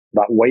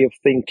that way of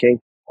thinking,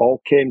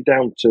 all came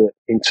down to,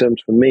 in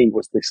terms for me,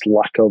 was this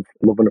lack of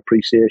love and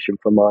appreciation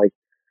for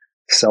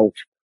myself.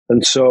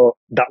 And so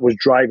that was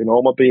driving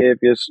all my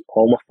behaviours,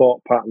 all my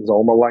thought patterns,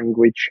 all my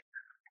language,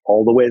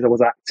 all the ways I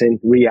was acting,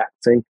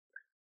 reacting.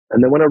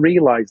 And then when I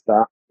realised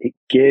that, it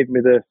gave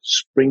me the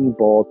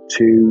springboard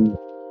to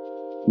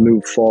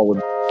move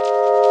forward.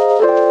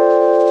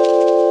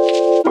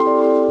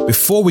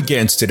 Before we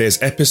get into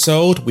today's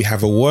episode, we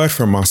have a word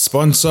from our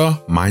sponsor,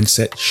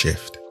 Mindset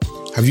Shift.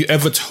 Have you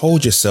ever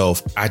told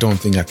yourself, I don't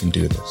think I can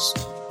do this?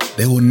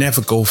 They will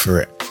never go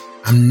for it.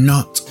 I'm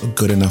not a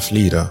good enough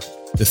leader.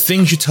 The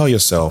things you tell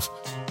yourself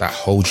that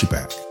hold you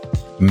back.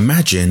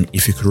 Imagine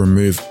if you could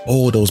remove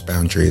all those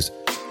boundaries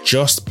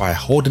just by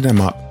holding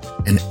them up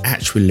and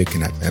actually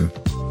looking at them,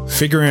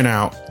 figuring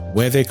out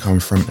where they come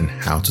from and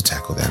how to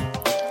tackle them.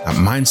 At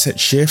Mindset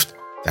Shift,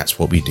 that's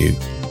what we do.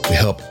 We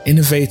help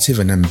innovative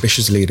and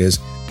ambitious leaders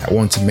that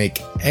want to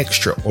make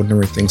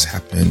extraordinary things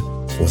happen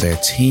for their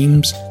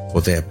teams,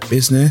 for their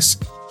business,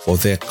 for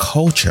their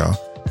culture,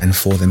 and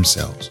for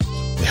themselves.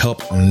 We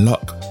help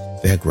unlock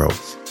their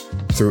growth.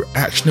 Through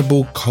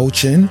actionable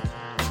coaching,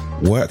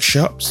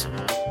 workshops,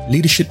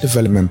 leadership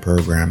development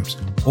programs,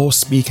 or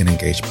speaking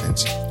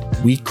engagements,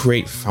 we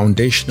create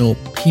foundational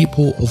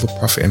people over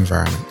profit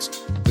environments,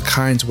 the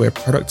kinds where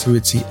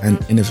productivity and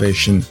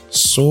innovation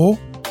soar,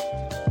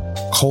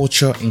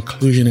 culture,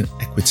 inclusion, and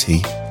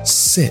equity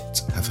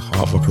sit at the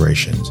heart of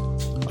operations.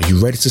 Are you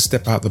ready to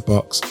step out the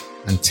box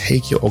and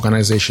take your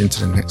organization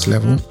to the next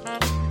level?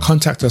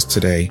 Contact us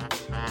today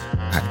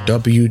at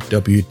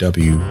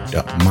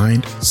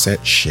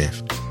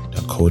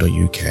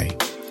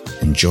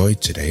www.mindsetshift.co.uk. Enjoy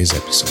today's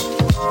episode.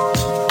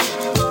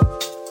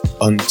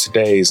 On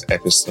today's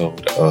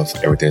episode of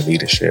Everyday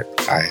Leadership,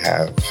 I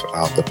have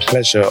the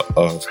pleasure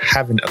of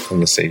having a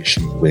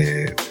conversation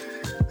with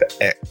the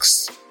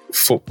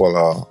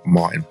ex-footballer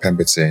Martin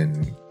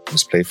Pemberton,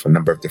 who's played for a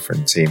number of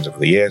different teams over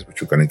the years,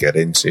 which we're going to get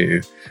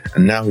into.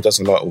 And now he does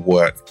a lot of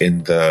work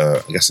in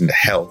the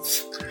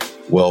health,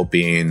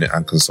 well-being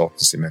and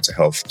consultancy mental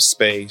health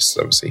space.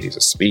 Obviously, he's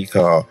a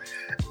speaker.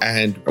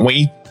 And when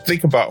you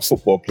think about a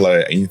football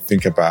player and you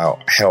think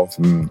about health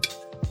and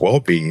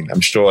well-being, I'm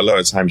sure a lot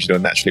of times you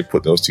don't naturally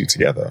put those two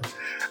together.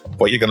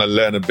 But you're going to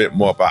learn a bit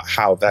more about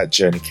how that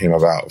journey came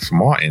about for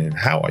Martin. And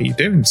how are you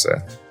doing,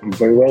 sir? I'm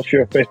very well,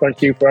 sure.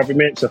 Thank you for having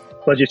me. It's a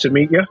pleasure to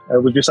meet you.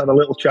 We've just had a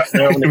little chat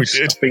now, and I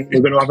think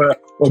we're going to have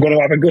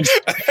a good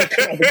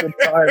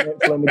time.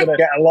 We're going to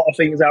get a lot of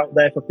things out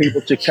there for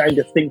people to kind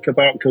of think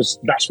about, because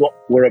that's what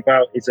we're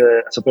about. I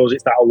suppose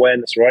it's that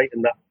awareness, right?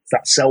 And that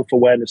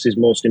self-awareness is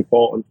most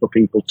important for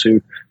people to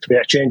be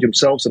able to change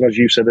themselves. And as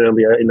you said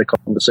earlier in the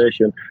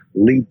conversation,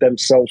 lead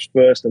themselves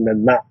first, and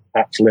then that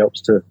actually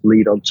helps to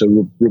lead on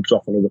to rubs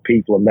off on other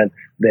people, and then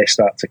they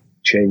start to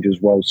change as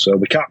well. So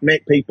we can't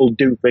make people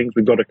do things.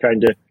 We've got to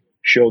kind of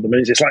show them.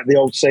 It's like the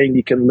old saying,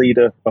 you can lead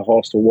a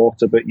horse to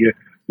water, but you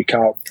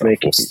can't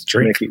make it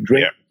drink.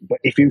 Yeah. But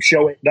if you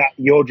show it that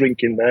you're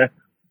drinking there,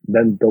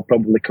 then they'll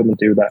probably come and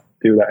do that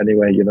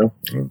anyway, you know.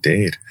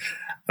 Indeed.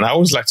 And I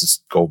always like to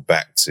go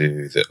back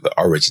to the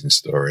origin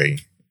story.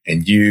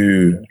 And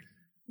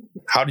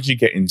how did you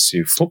get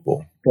into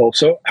football? Well,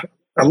 so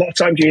a lot of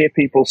times you hear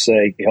people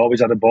say he always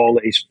had a ball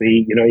at his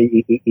feet. You know,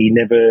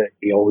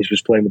 he always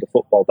was playing with the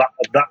football. That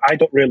I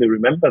don't really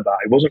remember that.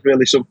 It wasn't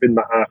really something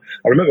that I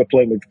remember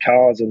playing with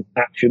cars and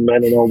Action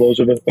Men and all those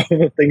other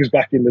things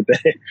back in the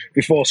day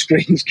before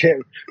screens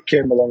came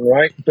along,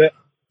 right? But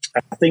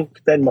I think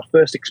then my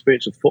first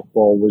experience of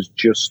football was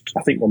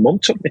I think my mum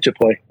took me to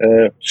play,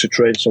 to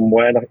train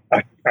somewhere. And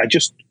I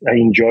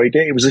enjoyed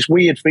it. It was this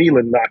weird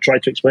feeling that I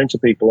tried to explain to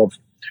people of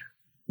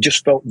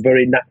just felt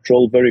very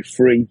natural, very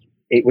free.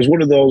 It was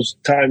one of those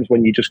times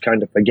when you just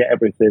kind of forget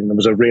everything. There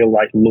was a real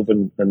love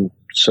and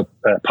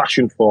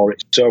passion for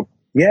it. So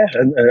yeah,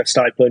 and I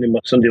started playing in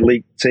my Sunday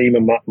league team.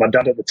 And my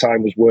dad at the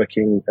time was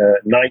working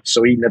nights,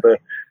 so he never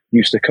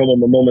used to come. And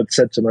my mum had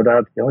said to my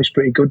dad, "Oh, he's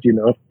pretty good, you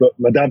know." But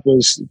my dad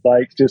was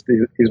like, just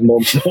his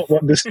mum.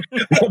 What does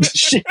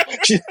she?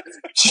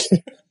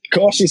 Of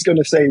course, she's going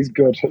to say he's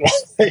good.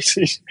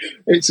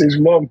 It's his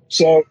mum.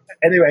 So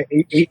anyway,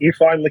 he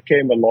finally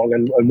came along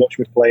and watched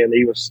me play, and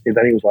he was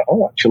like,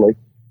 "Oh, actually,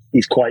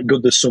 he's quite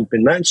good. There's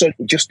something there." And so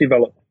he just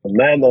developed from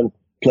there, and then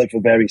played for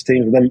various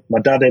teams. And then my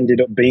dad ended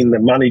up being the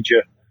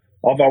manager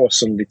of our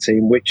Sunday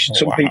team, which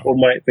people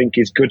might think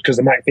is good, because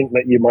they might think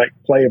that you might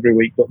play every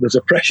week, but there's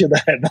a pressure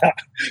there that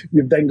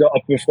you've then got to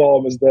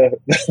perform as the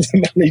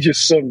manager's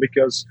son,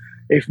 because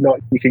if not,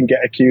 you can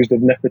get accused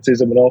of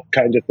nepotism and all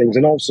kinds of things.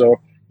 And also,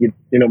 you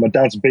know, my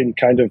dad's been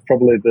kind of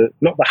probably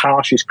not the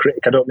harshest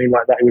critic. I don't mean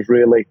like that. He was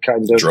really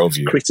kind of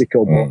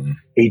critical, but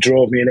he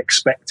drove me and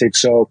expected.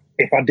 So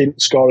if I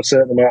didn't score a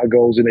certain amount of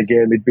goals in a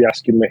game, he'd be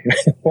asking me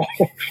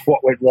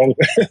what went wrong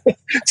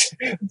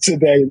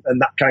today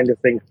and that kind of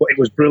thing. But it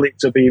was brilliant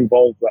to be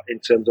involved in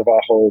terms of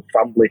our whole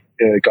family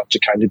got to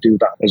kind of do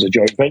that as a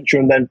joint venture.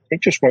 And then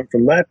it just went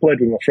from there.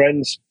 Played with my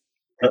friends,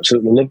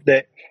 absolutely loved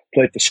it.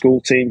 Played for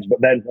school teams. But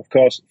then, of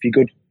course, if you're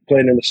good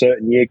playing in a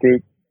certain year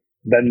group,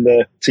 then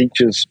the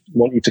teachers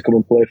want you to come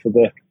and play for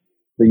the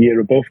the year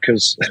above,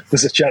 because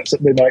there's a chance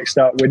that they might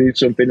start winning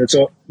something, and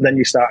so then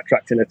you start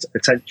attracting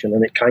attention,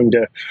 and it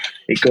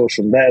goes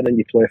from there. Then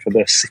you play for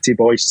the City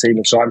Boys team,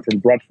 and so I'm from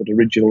Bradford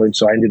originally, and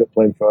so I ended up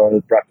playing for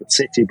the Bradford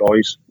City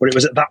Boys. But it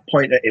was at that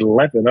point at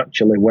 11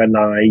 actually when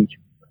I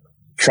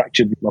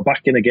fractured my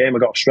back in a game. I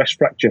got a stress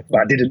fracture,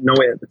 but I didn't know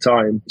it at the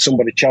time.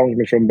 Somebody challenged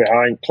me from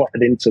behind,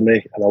 clattered into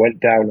me, and I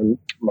went down, and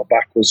my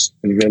back was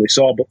really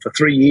sore. But for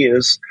 3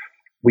 years,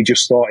 we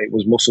just thought it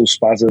was muscle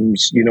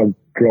spasms,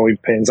 growing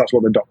pains. That's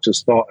what the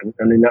doctors thought.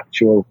 And in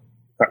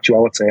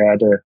actuality, I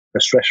had a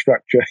stress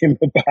fracture in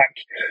my back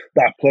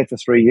that I played for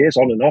 3 years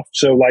on and off.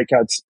 So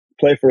I'd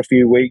play for a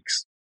few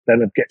weeks,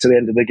 then I'd get to the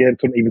end of the game,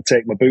 couldn't even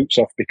take my boots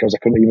off because I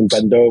couldn't even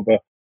bend over.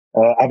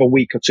 Have a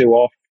week or two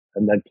off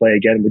and then play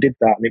again. We did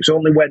that. And it was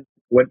only when I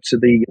went to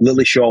the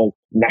Lilleshall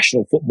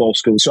National Football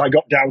School. So I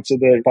got down to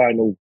the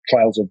final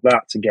trials of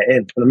that to get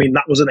in. And I mean,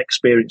 that was an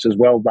experience as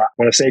well, that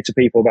when I say to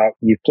people about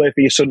you play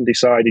for your Sunday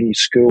side in your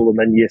school, and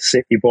then you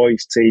sit your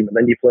boys team, and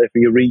then you play for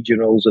your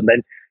regionals, and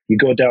then you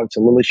go down to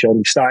Lilleshall and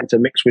you're starting to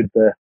mix with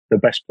the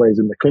best players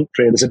in the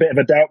country. And there's a bit of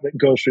a doubt that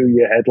goes through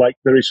your head, like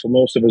there is for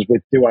most of us,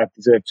 with do I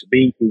deserve to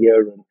be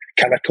here, and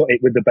can I cut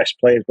it with the best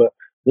players? But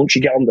once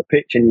you get on the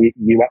pitch and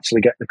you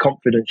actually get the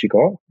confidence, you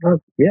go, oh,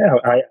 yeah,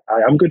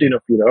 I am good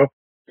enough,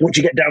 Once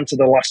you get down to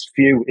the last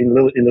few in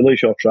the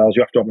Lilleshall trials,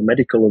 you have to have a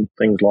medical and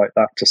things like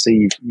that to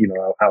see,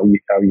 how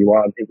you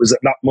are. And it was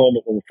at that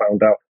moment when we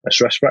found out a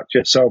stress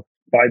fracture. So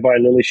bye-bye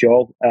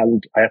Lilleshall,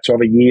 and I had to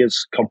have a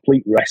year's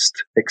complete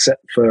rest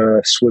except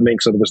for swimming.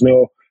 So there was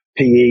no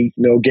PE,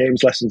 no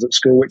games lessons at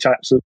school, which I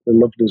absolutely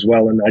loved as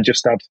well. And I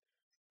just had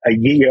a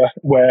year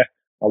where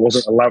I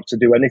wasn't allowed to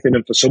do anything.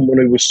 And for someone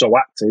who was so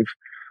active,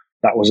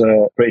 that was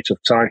a pretty tough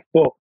time.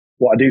 But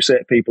what I do say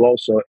to people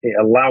also, it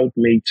allowed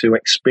me to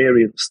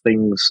experience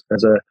things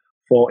as a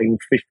 14,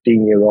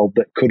 15-year-old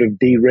that could have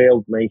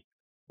derailed me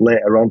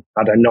later on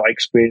had I not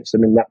experienced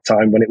them in that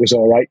time when it was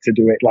all right to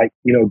do it, like,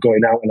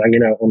 going out and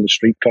hanging out on the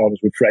street corners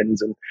with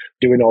friends and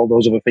doing all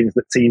those other things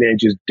that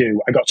teenagers do.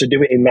 I got to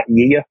do it in that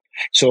year.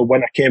 So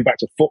when I came back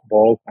to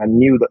football, I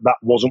knew that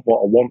wasn't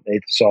what I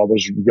wanted. So I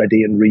was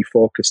ready and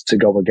refocused to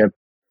go again.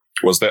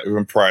 Was that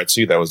even prior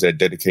to that? Was there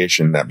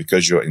dedication that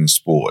because you're in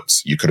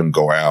sports, you couldn't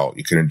go out,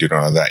 you couldn't do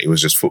none of that? It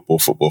was just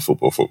football.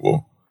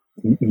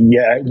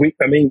 Yeah,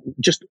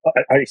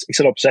 it's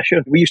an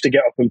obsession. We used to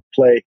get up and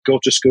go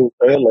to school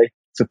early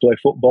to play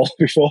football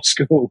before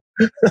school.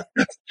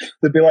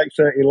 There'd be like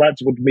 30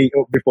 lads would meet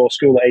up before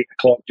school at 8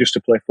 o'clock just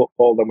to play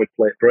football. Then we'd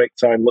play at break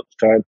time, lunch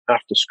time,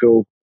 after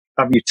school,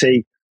 have your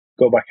tea,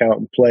 go back out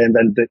and play. And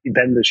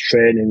then there's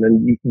training.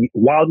 And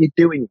while you're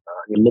doing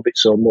that, you love it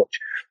so much,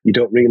 you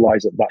don't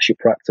realise that that's your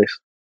practice.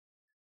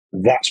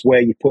 That's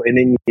where you're putting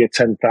in your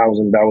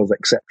 10,000 hours,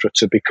 etc.,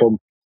 to become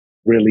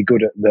really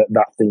good at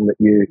that thing that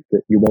you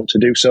want to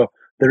do. So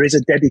there is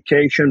a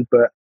dedication,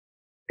 but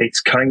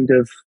it's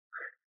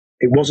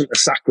it wasn't a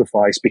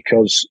sacrifice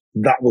because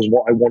that was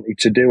what I wanted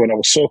to do. And I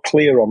was so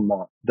clear on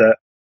that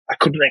I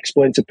couldn't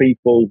explain to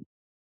people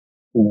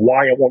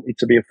why I wanted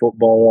to be a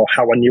footballer or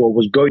how I knew I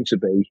was going to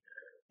be.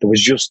 There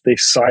was just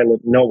this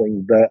silent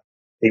knowing that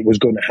it was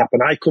going to happen.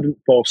 I couldn't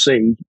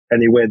foresee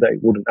any way that it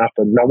wouldn't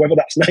happen. Now, whether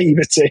that's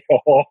naivety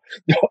or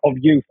of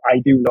youth, I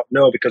do not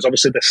know, because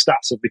obviously the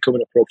stats of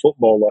becoming a pro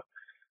footballer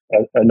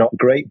are not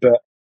great.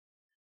 But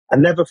I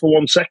never for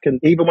 1 second,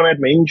 even when I had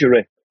my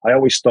injury, I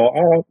always thought,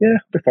 oh, yeah,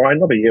 I'll be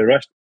fine, I'll be here,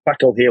 rest.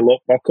 Back will heal up,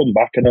 I'll come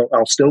back and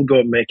I'll still go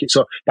and make it.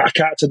 So, but I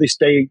can't to this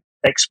day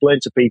explain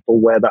to people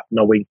where that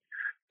knowing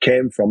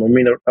came from. I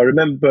mean, I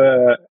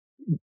remember,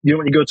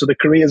 when you go to the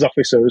careers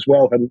officer as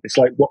well, and it's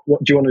like, what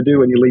do you want to do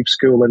when you leave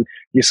school? And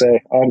you say,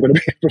 oh, I'm going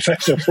to be a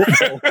professional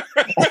footballer.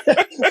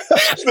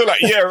 They're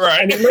like, yeah,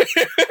 right. And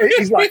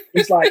he's like,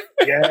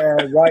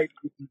 yeah, right.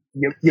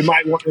 You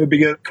might want to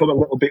become a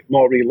little bit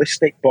more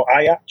realistic, but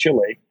I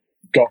actually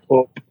got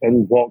up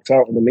and walked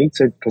out of the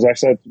meeting because I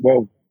said,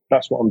 well,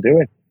 that's what I'm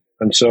doing.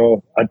 And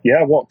so, I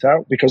walked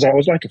out because I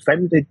was like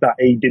offended that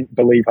he didn't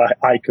believe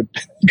I could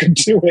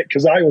do it,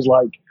 because I was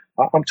like,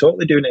 I'm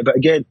totally doing it. But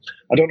again,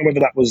 I don't know whether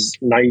that was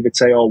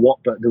naivete or what,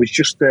 but there was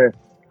just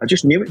I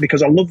just knew it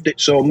because I loved it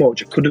so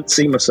much. I couldn't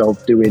see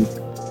myself doing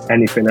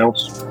anything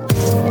else.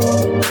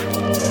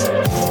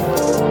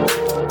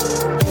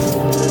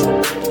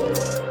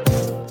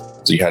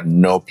 So you had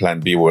no plan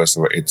B where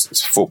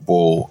it's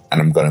football and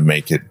I'm going to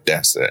make it,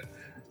 that's it.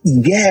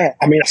 Yeah.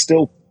 I mean, I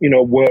still,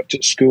 worked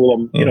at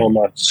school on,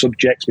 my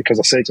subjects, because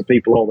I say to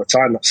people all the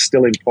time, that's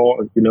still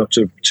important,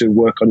 to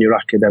work on your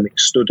academic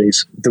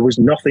studies. There was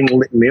nothing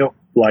lit me up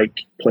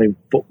like playing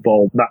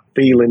football, that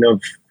feeling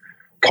of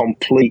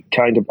complete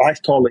kind of, I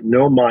call it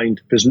no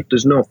mind.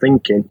 There's no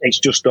thinking. It's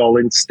just all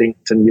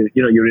instinct, and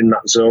you're in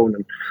that zone,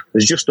 and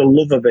there's just a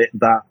love of it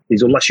that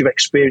is, unless you've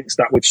experienced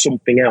that with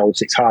something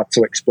else, it's hard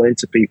to explain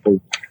to people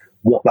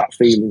what that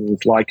feeling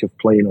is like of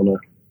playing on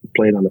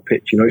a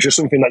pitch. It's just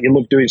something that you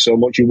love doing so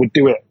much, you would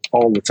do it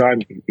all the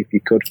time if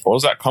you could. What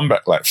was that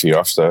comeback like for you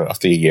after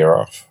a year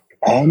off?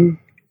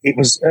 It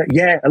was, a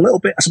little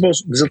bit. I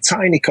suppose there's a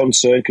tiny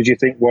concern because you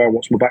think, well,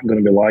 what's my back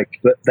going to be like?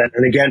 But then,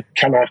 and again,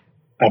 can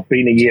I I've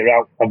been a year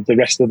out. Have the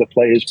rest of the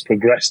players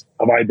progressed?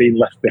 Have I been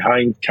left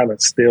behind? Can I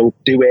still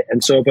do it?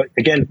 And so, but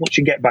again, once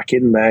you get back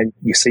in there,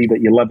 you see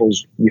that your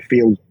levels, you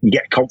feel, you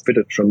get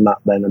confidence from that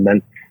then, and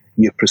then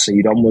you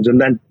proceed onwards.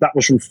 And then that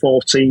was from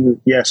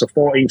 14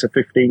 to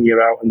 15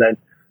 year out, and then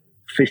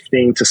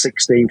 15 to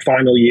 16,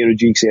 final year of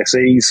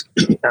GCSEs,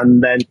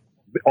 and then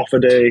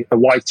offered a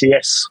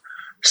YTS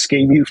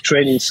scheme, youth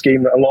training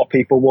scheme, that a lot of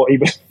people won't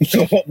even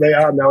know what they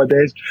are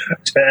nowadays,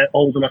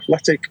 Oldham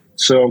Athletic.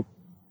 So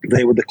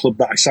they were the club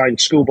that I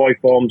signed schoolboy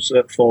forms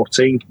at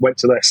 14, went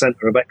to their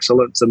centre of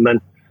excellence, and then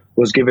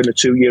was given a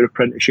 2-year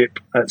apprenticeship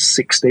at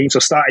 16. So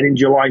started in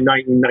July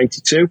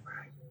 1992.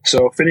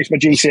 So finished my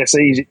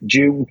GCSEs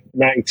June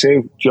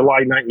 92,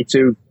 July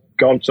 92,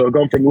 gone. So I've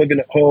gone from living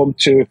at home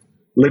to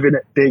living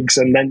at digs,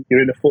 and then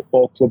you're in a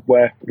football club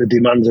where the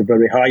demands are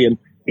very high, and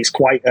it's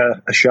quite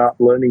a sharp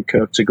learning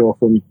curve to go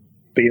from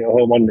being at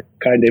home on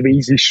kind of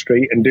easy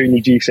street and doing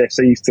your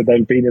GCSEs to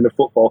then being in a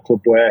football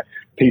club where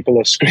people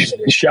are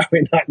screaming and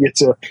shouting at you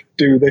to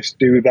do this,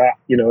 do that.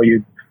 You know,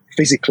 you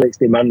physically it's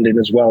demanding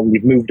as well.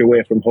 You've moved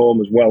away from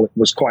home as well. It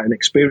was quite an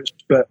experience.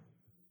 But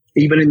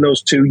even in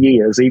those 2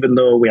 years, even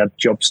though we had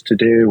jobs to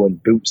do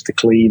and boots to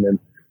clean and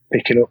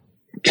picking up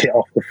kit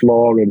off the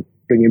floor and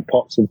bringing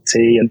pots of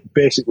tea and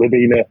basically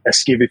being a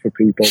skivvy for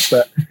people,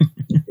 but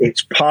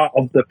it's part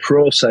of the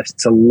process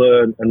to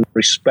learn and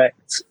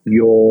respect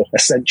your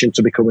ascension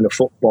to becoming a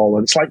footballer.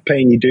 And it's like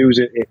paying your dues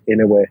in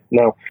a way.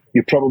 Now,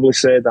 you probably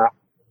say that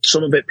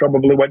some of it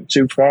probably went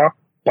too far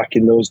back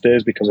in those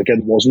days because, again,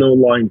 there was no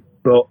line.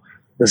 But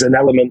there's an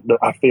element that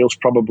I feel is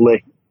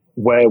probably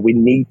where we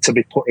need to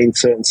be put in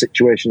certain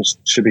situations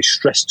to be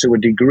stressed to a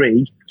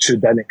degree to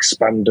then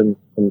expand and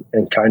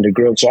kind of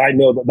grow. So I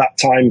know that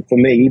time for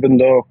me, even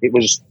though it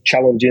was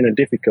challenging and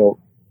difficult,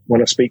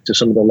 when I speak to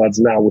some of the lads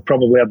now, we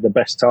probably had the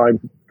best time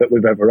that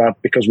we've ever had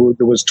because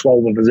there was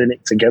 12 of us in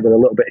it together, a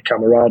little bit of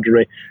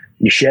camaraderie.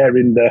 You're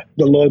sharing the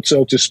load,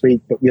 so to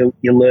speak, but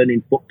you're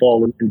learning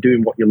football and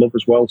doing what you love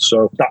as well.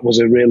 So that was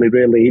a really,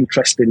 really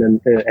interesting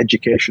and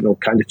educational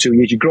kind of 2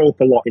 years. You grow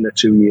up a lot in a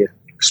 2-year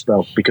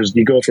spell because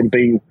you go from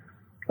being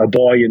a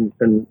boy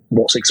and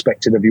what's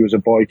expected of you as a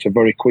boy to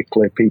very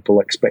quickly people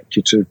expect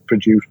you to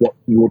produce what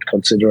you would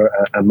consider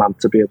a man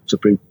to be able to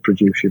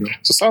produce, you know.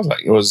 So it sounds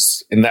like it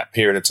was in that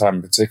period of time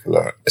in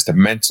particular, it's the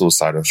mental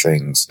side of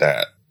things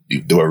that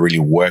they were really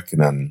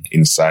working on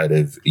inside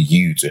of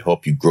you to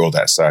help you grow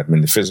that side. I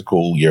mean, the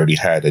physical you already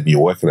had and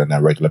you're working on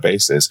that regular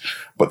basis,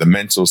 but the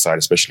mental side,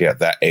 especially at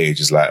that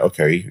age, is like,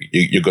 okay,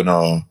 you're going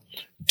to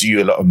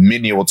do a lot of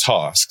menial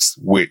tasks,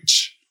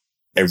 which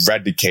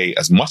eradicate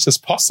as much as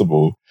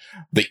possible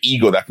the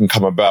ego that can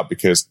come about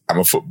because I'm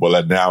a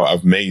footballer now,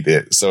 I've made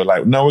it. So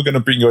like, no, we're going to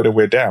bring you all the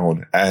way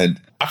down.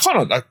 And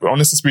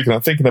honestly speaking,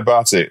 I'm thinking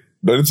about it.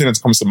 The only thing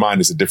that comes to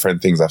mind is the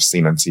different things I've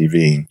seen on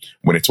TV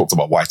when they talked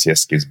about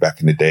YTS kids back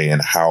in the day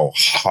and how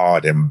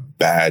hard and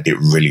bad it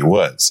really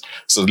was.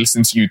 So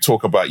listening to you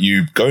talk about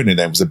you going in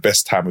there was the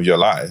best time of your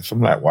life.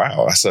 I'm like,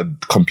 wow, that's a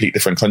complete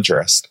different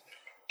contrast.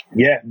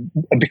 Yeah,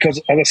 because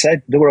as I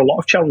said, there were a lot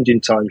of challenging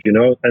times, you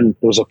know, and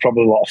there was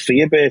probably a lot of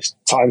fear-based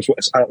times.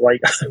 Like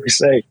we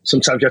say,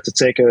 sometimes you have to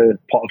take a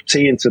pot of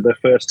tea into the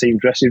first team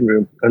dressing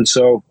room. And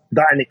so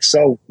that in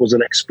itself was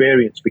an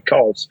experience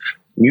because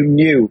you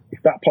knew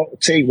if that pot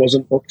of tea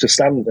wasn't up to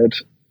standard,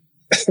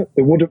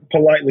 they wouldn't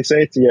politely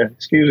say to you,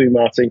 "Excuse me,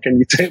 Martin, can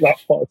you take that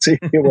pot of tea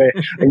away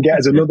and get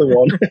us another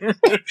one?"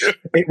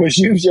 It was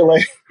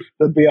usually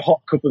there'd be a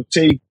hot cup of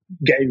tea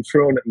getting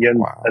thrown at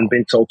you and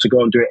being told to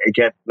go and do it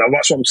again. Now,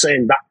 that's what I'm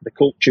saying, that the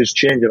culture's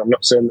changing. I'm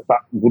not saying that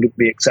wouldn't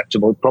be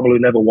acceptable. It probably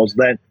never was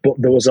then. But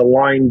there was a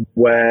line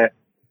where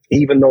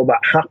even though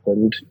that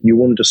happened,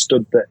 you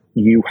understood that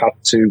you had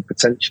to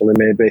potentially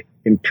maybe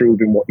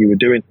improve in what you were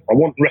doing. I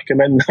won't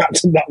recommend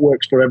that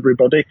works for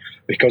everybody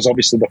because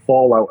obviously the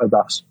fallout of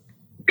that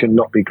can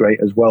not be great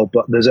as well.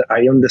 But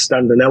I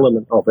understand an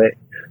element of it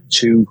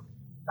to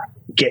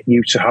get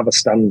you to have a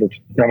standard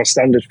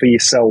for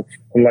yourself.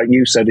 And like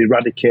you said,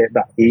 eradicate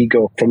that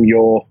ego from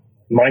your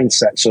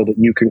mindset so that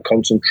you can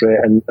concentrate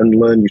and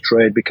learn your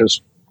trade.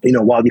 Because, you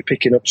know, while you're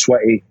picking up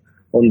sweaty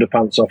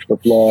underpants off the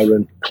floor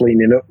and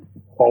cleaning up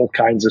all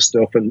kinds of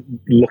stuff and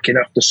looking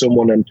after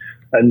someone,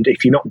 and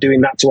if you're not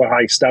doing that to a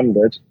high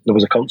standard, there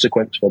was a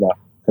consequence for that.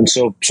 And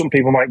so some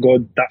people might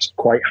go, that's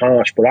quite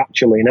harsh, but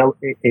actually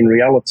in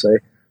reality,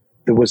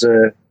 there was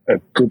a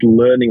good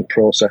learning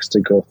process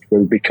to go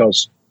through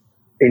because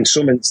in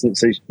some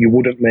instances, you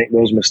wouldn't make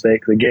those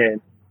mistakes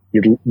again.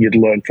 You'd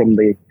learn from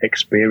the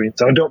experience.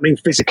 And I don't mean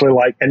physically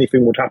like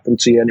anything would happen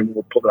to you, anyone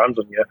would put their hands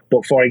on you.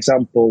 But for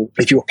example,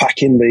 if you were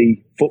packing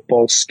the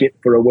football skip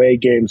for away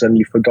games and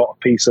you forgot a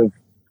piece of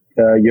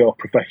your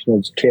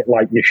professional kit,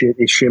 like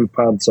your shin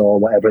pads or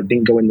whatever, it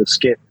didn't go in the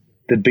skip,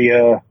 there'd be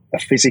a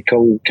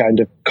physical kind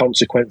of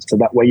consequence to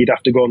that where you'd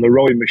have to go on the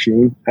rowing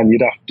machine and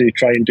you'd have to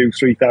try and do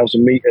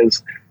 3,000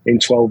 meters in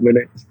 12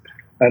 minutes.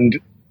 And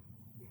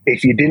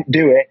if you didn't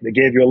do it, they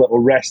gave you a little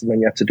rest and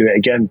then you had to do it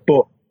again.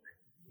 But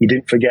you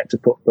didn't forget to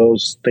put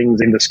those things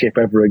in the skip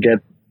ever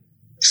again.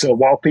 So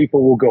while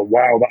people will go,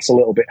 wow, that's a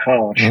little bit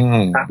harsh,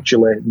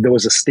 actually, there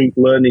was a steep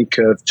learning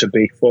curve to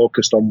be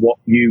focused on what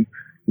you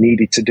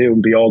needed to do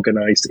and be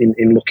organised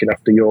in looking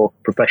after your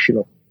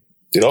professional.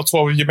 Did all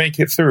 12 of you make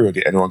it through, or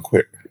did anyone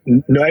quit?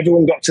 No,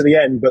 everyone got to the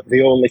end, but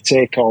they only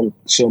take on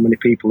so many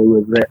people who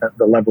were there at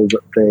the level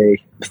that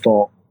they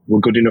thought were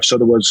good enough. So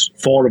there was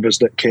 4 of us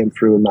that came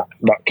through in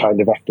that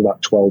kind of after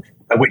that 12,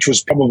 which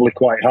was probably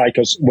quite high,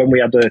 because when we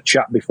had a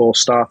chat before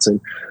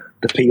starting,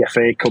 the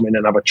PFA come in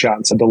and have a chat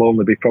and said there'll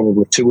only be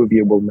probably 2 of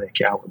you will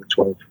make it out of the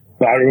 12.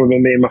 But I remember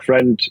me and my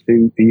friend,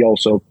 who he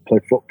also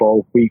played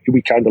football, we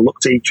kind of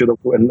looked at each other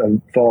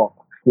and thought,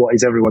 what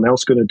is everyone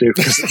else going to do?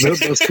 Because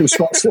those 2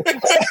 spots,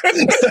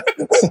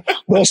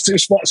 those 2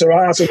 spots are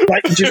ours.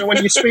 Like, do you know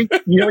when you speak?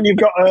 You know when you've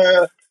got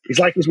he's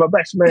like, he's my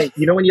best mate.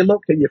 You know when you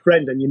look at your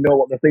friend and you know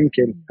what they're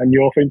thinking, and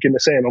you're thinking the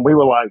same. And we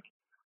were like,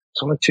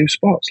 it's only 2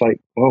 spots. Like,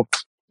 well,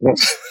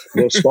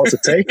 those spots are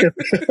taken.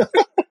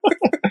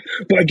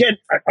 But again,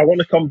 I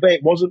want to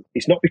convey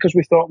it's not because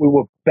we thought we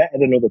were better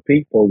than other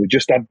people. We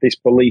just had this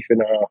belief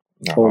in our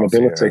own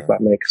ability, if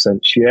that makes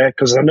sense. Yeah,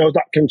 because I know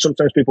that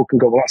sometimes people can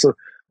go, well, that's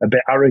a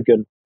bit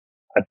arrogant.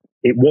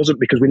 It wasn't,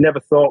 because we never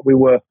thought we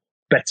were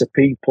better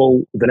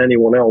people than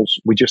anyone else.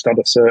 We just had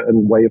a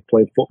certain way of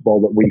playing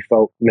football that we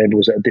felt maybe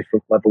was at a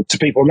different level to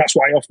people. And that's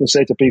why I often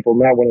say to people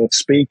now when I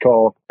speak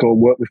or go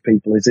work with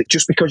people, is it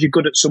just because you're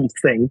good at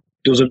something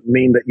doesn't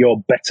mean that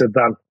you're better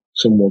than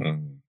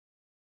someone.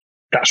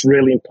 That's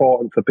really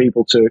important for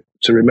people to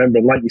remember.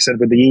 And like you said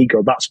with the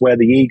ego, that's where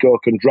the ego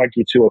can drag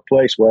you to a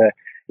place where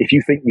if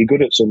you think you're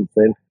good at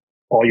something,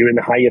 or you're in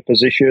a higher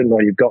position,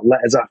 or you've got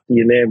letters after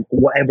your name,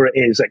 whatever it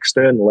is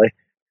externally,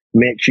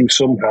 makes you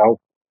somehow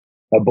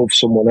above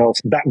someone else.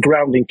 That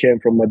grounding came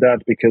from my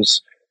dad,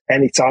 because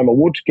any time I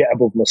would get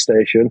above my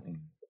station,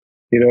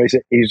 you know,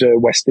 he's a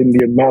West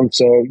Indian man,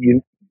 so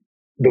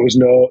there was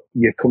no,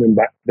 you're coming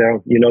back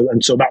down, you know,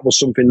 and so that was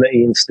something that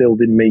he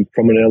instilled in me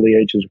from an early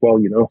age as well,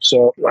 you know.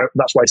 So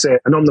that's why I say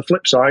it. And on the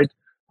flip side,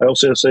 I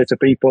also say to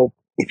people,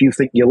 if you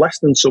think you're less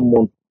than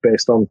someone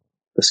based on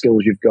the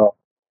skills you've got,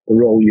 the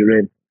role you're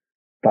in,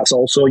 that's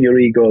also your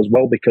ego as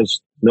well, because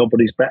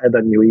nobody's better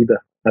than you either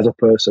as a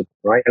person,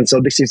 right? And so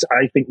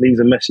I think these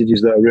are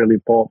messages that are really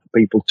important for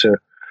people to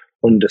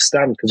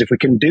understand, because if we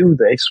can do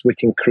this, we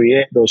can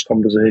create those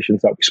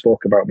conversations that we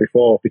spoke about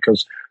before,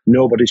 because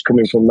nobody's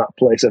coming from that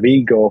place of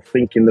ego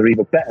thinking they're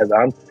either better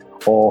than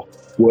or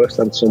worse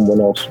than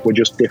someone else. We're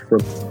just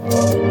different.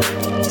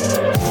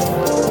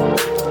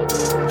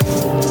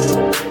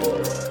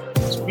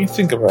 So when you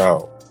think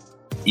about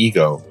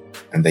ego,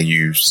 and then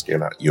you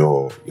scale out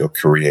your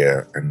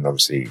career, and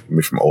obviously you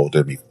move from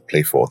Oldham, you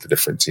play for all the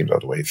different teams all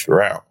the way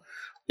throughout.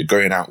 You're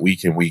going out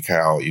week in, week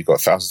out. You've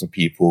got thousands of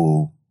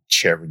people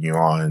cheering you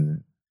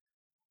on.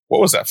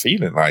 What was that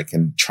feeling like,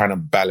 and trying to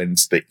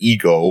balance the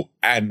ego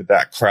and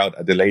that crowd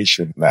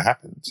adulation that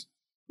happens?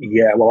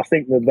 Yeah, well, I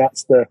think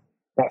that's the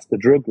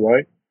drug,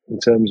 right? In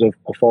terms of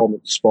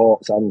performance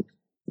sports, and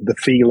the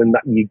feeling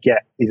that you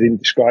get is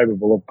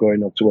indescribable of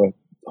going onto a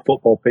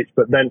football pitch.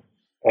 But then,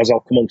 as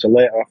I'll come on to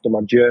later after my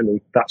journey,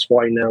 that's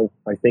why now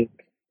I think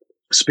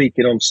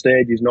speaking on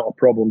stage is not a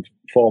problem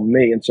for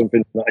me, and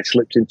something that I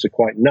slipped into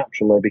quite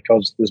naturally,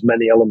 because there's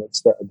many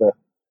elements that are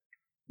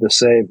the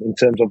same. In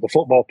terms of the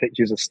football pitch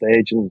is a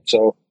stage, and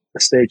so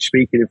the stage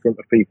speaking in front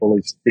of people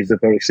is a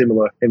very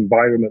similar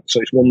environment. So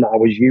it's one that I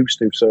was used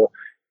to. So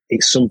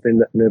it's something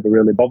that never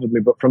really bothered me.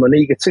 But from an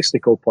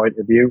egotistical point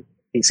of view,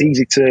 it's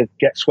easy to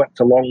get swept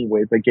along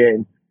with,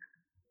 again,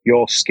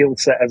 your skill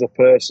set as a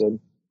person,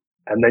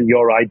 and then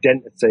your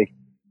identity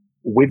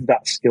with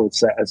that skill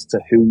set as to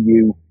who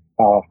you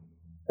are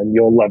and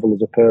your level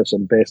as a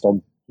person based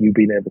on you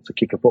being able to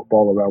kick a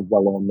football around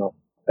well or not.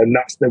 And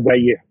that's the way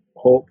you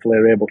hopefully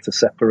are able to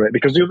separate.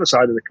 Because the other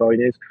side of the coin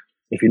is,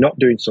 if you're not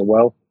doing so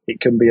well, it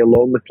can be a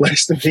lonely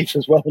place to be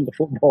as well on the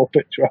football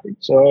pitch, right?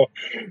 So,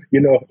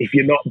 you know, if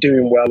you're not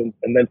doing well,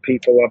 and then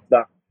people have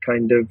that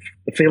kind of,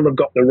 they feel they've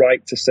got the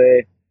right to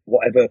say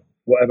whatever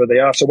they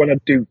are. So when I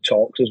do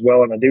talks as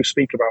well, and I do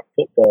speak about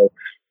football,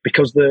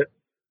 because the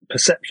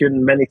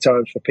perception many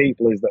times for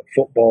people is that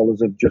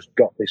footballers have just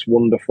got this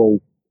wonderful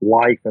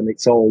life and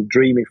it's all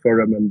dreamy for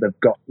them, and they've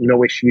got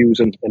no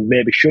issues and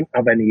maybe shouldn't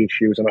have any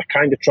issues. And I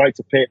kind of try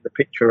to paint the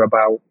picture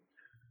about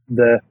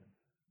the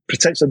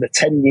potentially the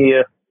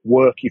 10-year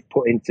work you've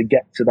put in to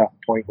get to that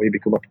point where you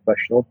become a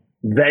professional.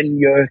 Then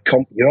you're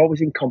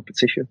always in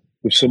competition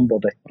with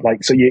somebody.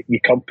 Like, so you're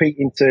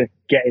competing to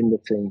get in the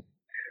team.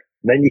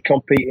 Then you're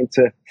competing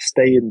to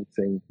stay in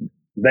the team.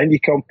 Then you're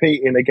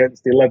competing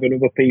against 11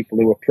 other people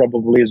who are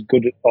probably as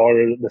good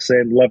or at the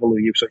same level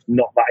as you, so it's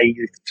not that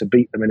easy to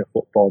beat them in a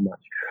football match.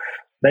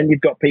 Then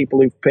you've got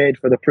people who've paid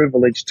for the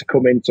privilege to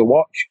come in to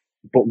watch,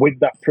 but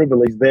with that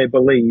privilege, they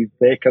believe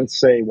they can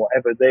say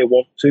whatever they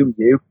want to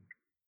you,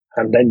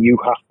 and then you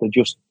have to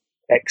just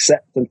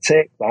accept and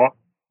take that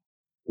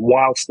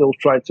while still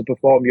trying to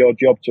perform your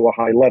job to a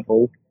high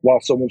level while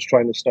someone's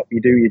trying to stop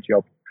you do your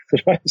job.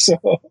 So,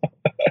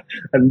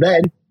 and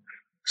then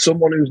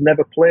someone who's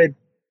never played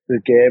the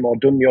game or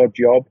done your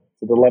job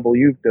to the level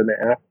you've done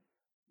it at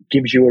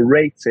gives you a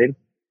rating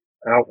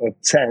out of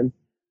 10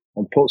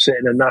 and puts it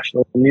in a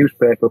national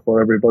newspaper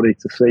for everybody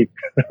to see,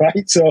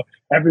 right? So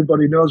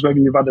everybody knows whether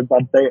you've had a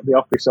bad day at the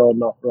office or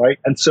not, right?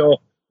 And so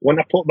when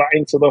I put that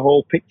into the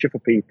whole picture for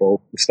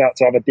people, they start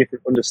to have a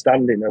different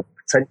understanding of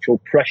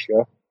potential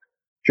pressure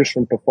just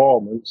from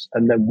performance,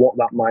 and then what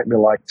that might be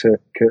like to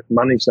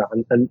manage that.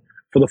 And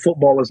for the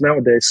footballers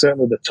nowadays,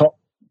 certainly the top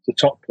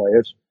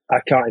players, I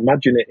can't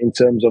imagine it in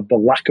terms of the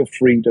lack of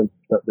freedom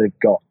that they've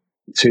got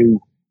to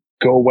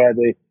go where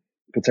they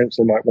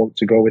potentially might want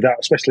to go without,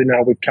 especially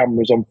now with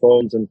cameras on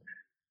phones, and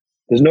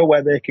there's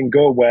nowhere they can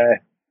go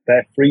where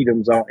their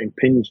freedoms aren't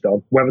impinged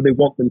on, whether they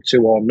want them to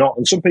or not.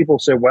 And some people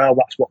say, well,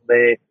 that's what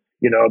they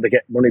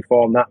get money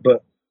for and that,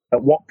 but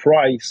at what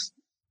price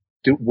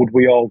would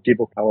we all give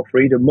up our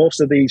freedom?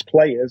 Most of these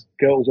players,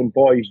 girls and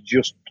boys,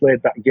 just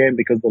played that game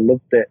because they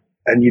loved it.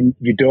 And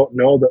you don't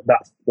know that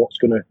that's what's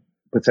going to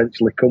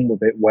potentially come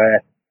with it,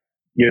 where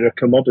you're a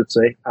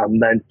commodity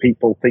and then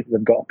people think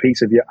they've got a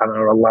piece of you and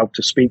are allowed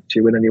to speak to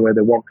you in any way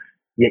they want,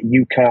 yet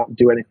you can't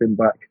do anything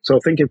back. So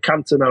think of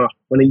Cantona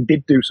when he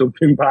did do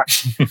something back.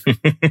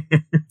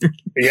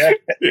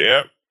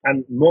 Yeah.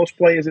 And most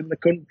players in the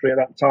country at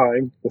that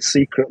time were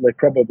secretly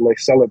probably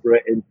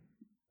celebrating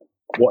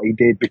what he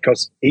did,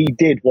 because he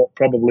did what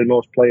probably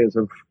most players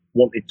have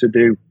wanted to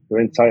do their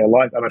entire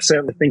life. And I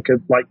certainly think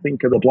of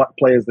the black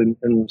players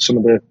and some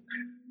of the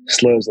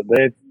slurs that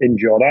they've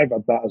endured. I've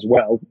had that as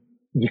well.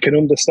 You can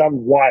understand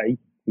why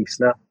he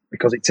snapped,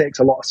 because it takes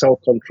a lot of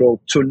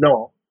self-control to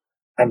not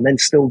and then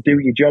still do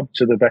your job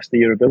to the best of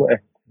your ability.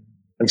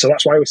 And so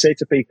that's why I always say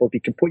to people, if you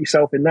can put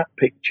yourself in that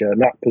picture, in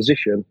that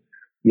position,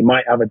 you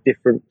might have a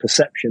different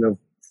perception of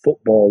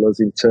footballers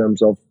in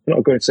terms of, I'm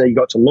not going to say you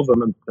got to love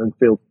them and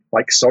feel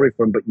like sorry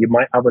for them, but you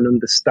might have an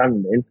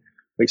understanding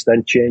which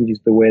then changes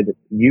the way that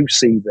you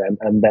see them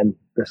and then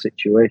the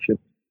situation.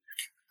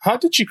 How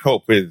did you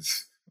cope with,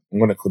 I'm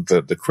going to call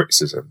the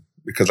criticism?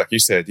 Because like you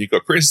said, you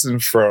got criticism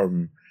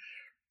from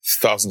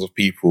thousands of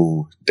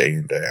people day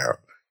in, day out.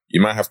 You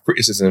might have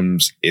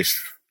criticisms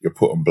if you're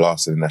put on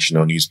blast in a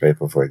national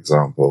newspaper, for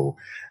example.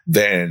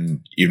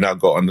 Then you've now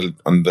got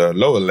on the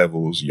lower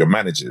levels, your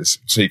managers.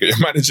 So you got your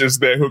managers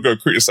there who are going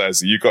to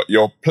criticize you. You got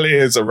your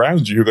players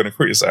around you who are going to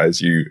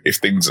criticize you if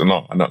things are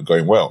not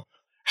going well.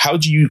 How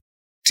do you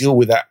deal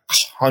with that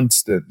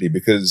constantly?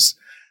 Because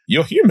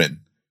you're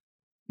human.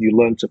 You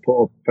learn to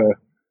put up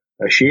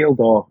a shield,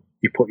 or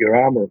you put your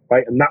armour up,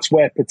 right? And that's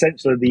where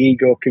potentially the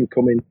ego can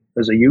come in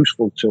as a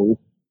useful tool,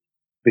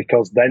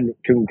 because then it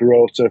can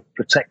grow to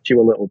protect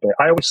you a little bit.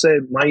 I always say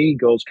my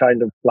ego's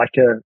kind of like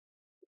a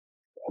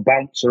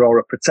bouncer or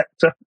a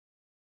protector,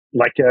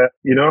 like a,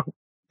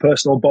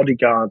 personal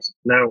bodyguard.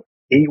 Now,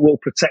 he will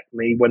protect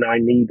me when I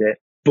need it,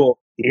 but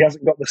he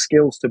hasn't got the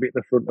skills to be at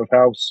the front of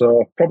house,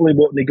 so probably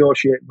won't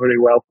negotiate very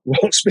well,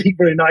 won't speak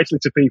very nicely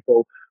to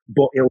people,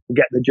 but he'll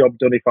get the job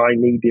done if I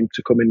need him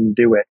to come in and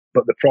do it.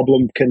 But the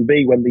problem can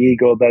be when the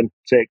ego then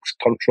takes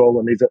control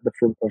and is at the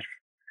front of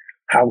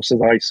house, as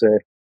I say.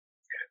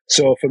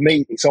 So for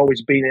me, it's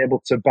always been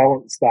able to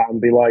balance that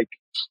and be like,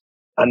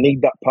 I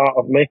need that part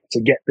of me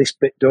to get this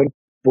bit done,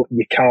 but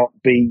you can't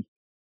be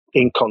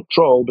in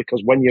control,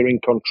 because when you're in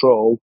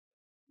control,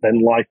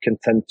 then life can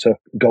tend to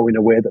go in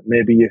a way that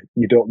maybe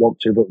you don't want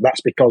to. But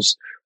that's because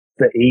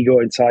the ego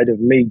inside of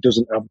me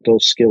doesn't have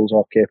those skills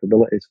or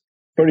capabilities.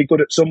 Very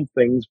good at some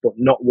things, but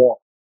not what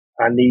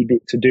I need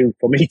it to do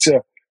for me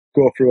to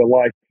go through a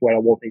life where I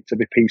want it to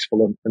be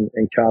peaceful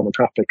and calm and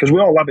happy. Because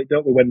we all have it,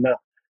 don't we, when that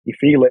you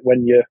feel it,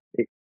 when you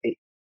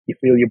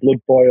feel your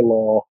blood boil,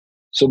 or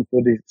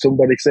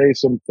somebody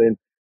says something,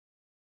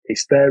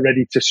 it's there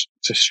ready to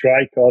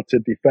strike or to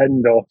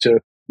defend or to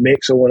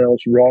make someone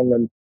else wrong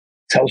and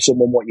tell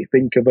someone what you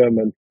think of them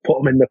and put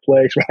them in their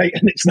place, right?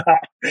 And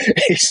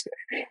it's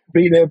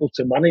being able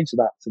to manage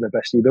that to the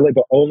best of your ability,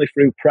 but only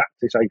through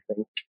practice, I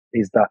think,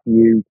 is that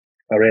you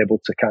are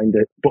able to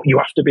but you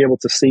have to be able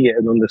to see it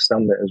and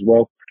understand it as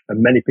well.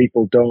 And many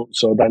people don't,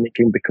 so then it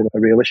can become a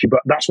real issue.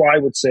 But that's why I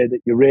would say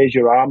that you raise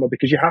your armour,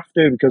 because you have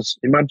to, because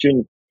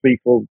imagine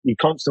people, you're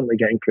constantly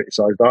getting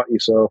criticised, aren't you?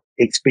 So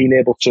it's being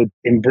able to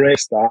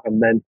embrace that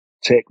and then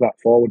take that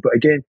forward. But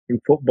again, in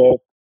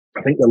football,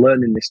 I think they're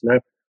learning this now.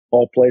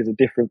 All players are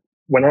different.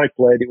 When I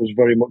played, it was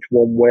very much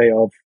one way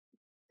of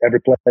every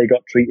player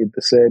got treated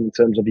the same in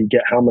terms of you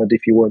get hammered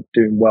if you weren't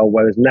doing well.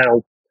 Whereas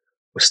now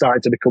we're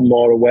starting to become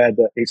more aware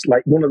that it's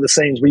like one of the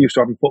sayings we used to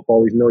have in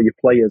football is know your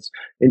players,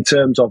 in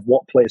terms of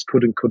what players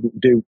could and couldn't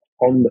do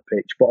on the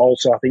pitch. But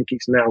also I think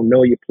it's now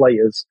know your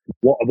players.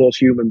 What are those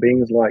human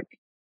beings like?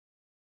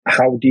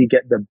 How do you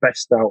get the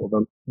best out of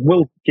them?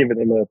 Will giving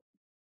him a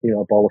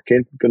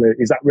bollocking,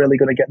 is that really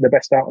going to get the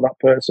best out of that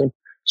person?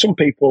 Some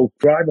people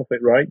thrive off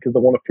it, right? Because they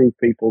want to prove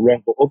people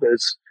wrong, but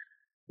others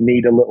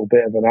need a little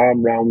bit of an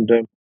arm round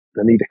them.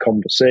 They need a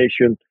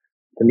conversation.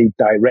 They need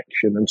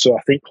direction. And so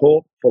I think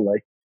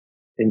hopefully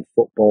in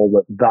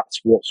football that's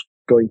what's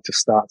going to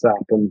start to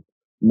happen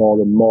more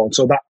and more. And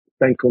so that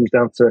then comes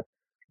down to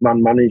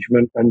man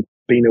management and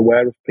being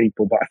aware of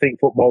people. But I think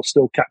football's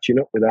still catching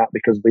up with that,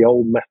 because the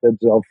old methods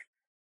of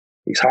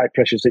it's high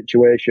pressure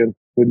situation,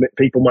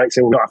 people might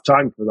say, we don't have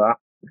time for that.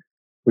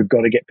 we've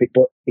got to get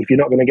people. If you're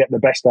not going to get the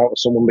best out of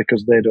someone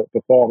because they don't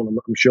perform, and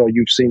I'm sure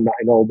you've seen that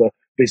in all the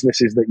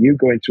businesses that you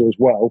go into as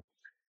well,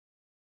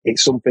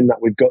 it's something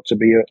that we've got to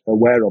be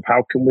aware of.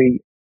 How can we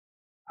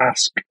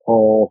ask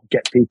or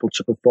get people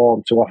to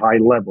perform to a high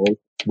level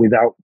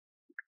without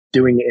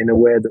doing it in a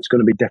way that's going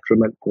to be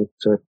detrimental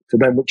to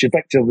them, which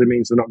effectively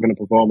means they're not going to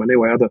perform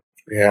anyway, are they?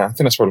 Yeah, I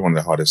think that's probably one of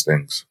the hardest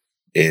things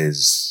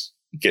is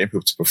getting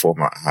people to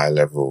perform at a high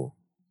level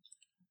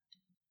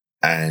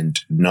and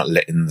not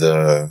letting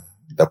the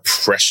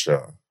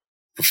pressure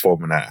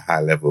performing at a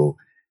high level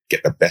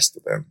get the best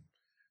of them.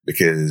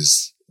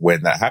 Because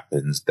when that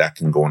happens, that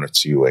can go on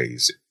two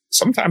ways.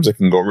 Sometimes it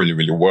can go really,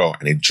 really well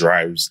and it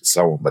drives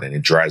someone, but then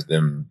it drives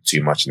them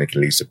too much and it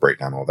can lead to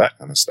breakdown, all that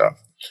kind of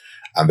stuff.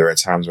 And there are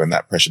times when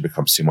that pressure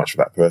becomes too much for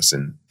that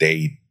person.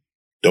 They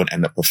don't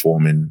end up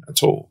performing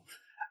at all.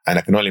 And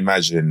I can only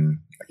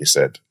imagine, like you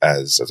said,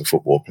 as a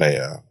football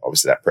player,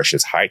 obviously that pressure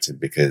is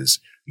heightened because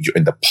you're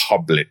in the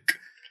public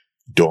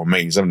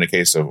domain. It's not in the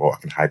case of, I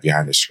can hide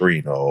behind the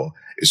screen, or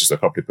it's just a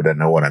couple of people that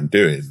know what I'm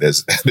doing.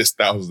 There's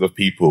thousands of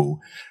people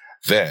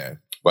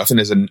there. But I think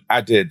there's an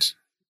added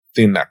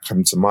thing that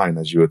came to mind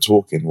as you were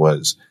talking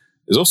was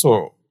there's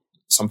also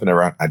something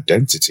around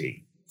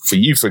identity. For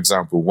you, for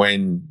example,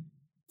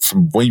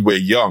 from when you were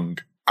young,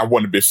 I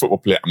want to be a football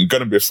player. I'm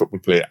going to be a football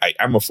player. I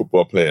am a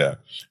football player.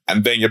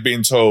 And then you're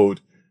being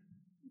told,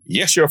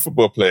 yes, you're a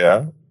football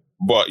player,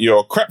 but you're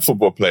a crap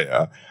football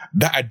player.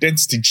 That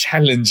identity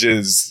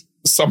challenges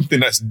something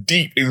that's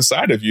deep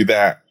inside of you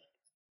that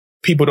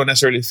people don't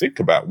necessarily think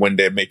about when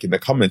they're making their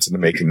comments and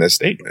they're making their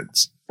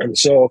statements. And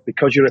so,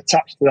 because you're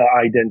attached to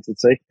that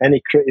identity,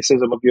 any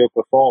criticism of your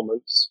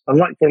performance, and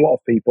like for a lot of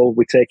people,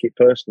 we take it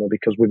personally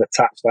because we've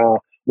attached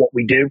what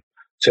we do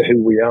to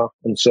who we are.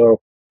 And so,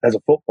 as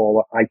a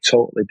footballer, I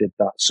totally did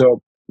that.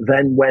 So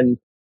then when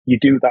you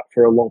do that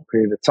for a long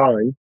period of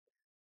time,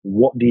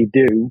 what do you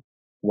do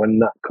when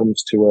that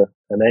comes to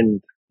an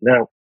end?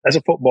 Now, as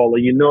a footballer,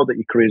 you know that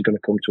your career is going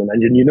to come to an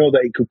end, and you know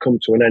that it could come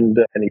to an end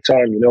at any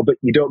time, but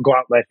you don't go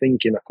out there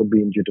thinking I could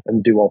be injured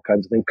and do all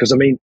kinds of things. Because,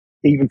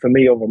 even for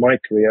me over my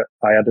career,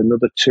 I had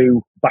another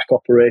 2 back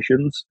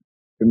operations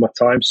in my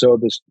time. So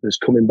there's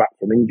coming back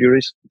from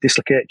injuries,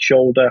 dislocated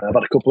shoulder. I've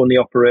had a couple of knee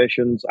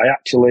operations. I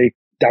actually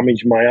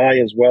damaged my eye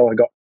as well. I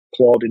got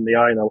clawed in the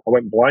eye and I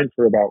went blind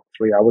for about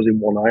 3 hours in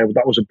one eye.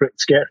 That was a bit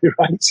scary,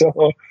 right? So,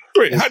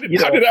 wait, how did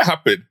that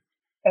happen?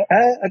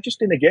 I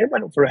just in a game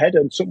went up for a header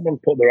and someone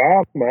put their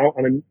arm out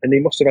and he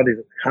must have had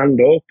his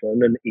hand open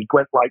and he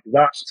went like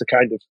that to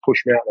kind of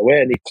push me out of the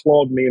way and he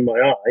clawed me in my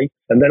eye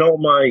and then all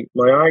my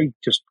eye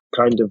just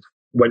kind of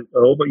went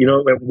over,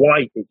 it went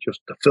white.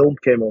 The film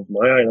came over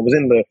my eye and I was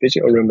in the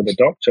physio room with the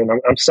doctor and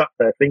I'm sat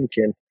there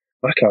thinking,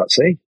 I can't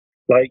see.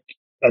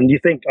 And you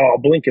think, I'll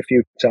blink a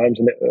few times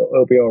and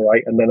it'll be all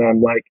right. And then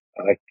I'm like,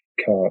 I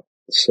can't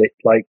see.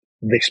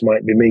 This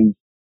might be me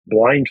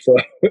blind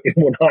in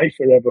one eye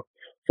forever.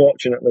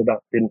 Fortunately, that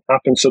didn't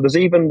happen. So there's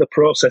even the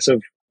process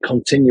of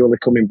continually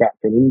coming back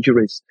from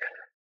injuries.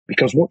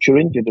 Because once you're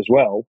injured as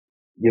well,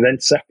 you're then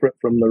separate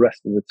from the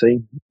rest of the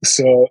team.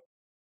 So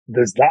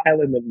there's that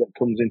element that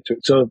comes into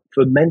it. So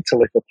for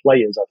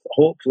players,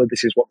 hopefully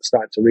this is what they're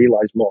starting to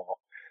realise more.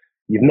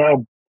 You've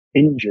now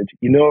injured,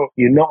 you're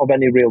not of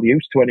any real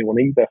use to anyone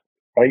either,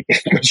 right?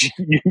 Because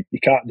you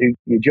can't do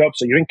your job.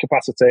 So you're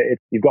incapacitated.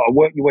 You've got to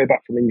work your way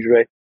back from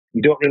injury.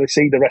 You don't really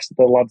see the rest of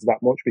the lads that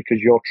much because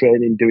you're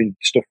training, doing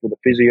stuff with the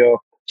physio.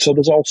 So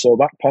there's also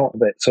that part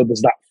of it. So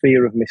there's that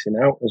fear of missing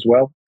out as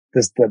well.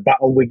 There's the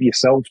battle with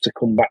yourself to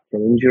come back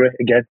from injury.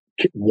 Again,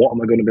 what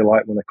am I going to be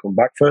like when I come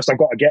back? First, I've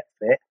got to get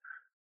fit.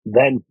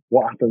 Then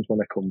what happens when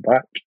I come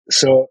back?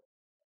 So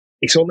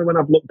it's only when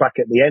I've looked back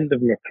at the end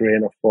of my career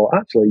and I've thought,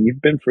 actually,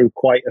 you've been through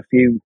quite a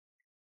few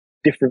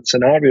different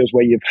scenarios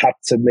where you've had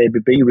to maybe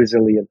be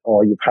resilient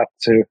or you've had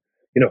to,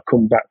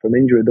 come back from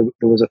injury.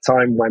 There was a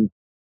time when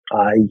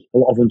a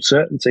lot of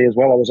uncertainty as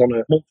well. I was on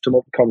a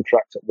month-to-month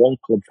contract at one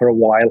club for a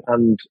while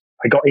and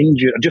I got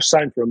injured. I just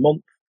signed for a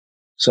month.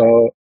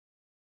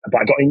 But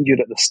I got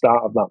injured at the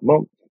start of that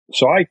month.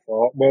 So I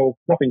thought, well,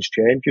 nothing's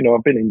changed.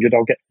 I've been injured.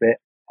 I'll get fit.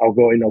 I'll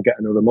go in. I'll get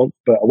another month.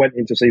 But I went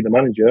in to see the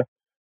manager.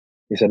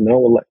 He said, no,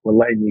 we're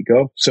letting you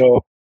go.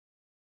 So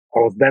I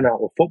was then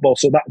out of football.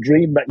 So that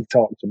dream that you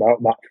talked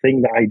about, that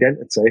thing, that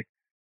identity,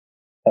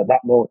 at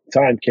that moment in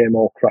time came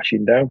all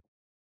crashing down.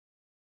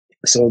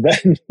 So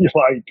then you're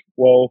like,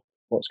 well,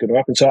 what's going to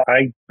happen? So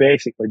I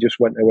basically just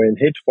went away and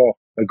hid for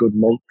a good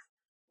month.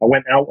 I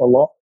went out a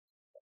lot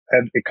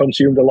and it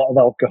consumed a lot of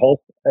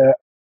alcohol. I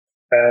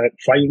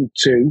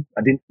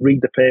didn't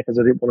read the papers.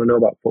 I didn't want to know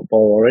about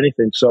football or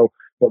anything.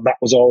 But that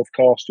was all, of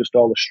course, just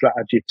all a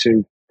strategy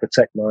to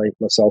protect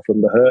myself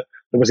from the hurt.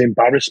 There was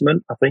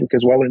embarrassment, I think,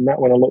 as well in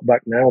that. When I look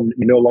back now,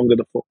 you're no longer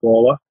the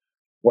footballer.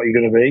 What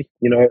you're going to be,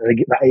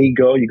 that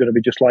ego, you're going to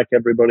be just like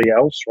everybody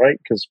else, right?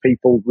 Because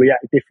people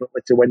react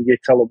differently to when you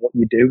tell them what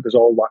you do. There's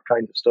all that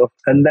kind of stuff.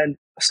 And then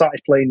I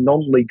started playing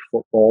non-league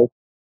football.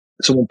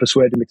 Someone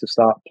persuaded me to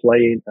start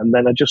playing. And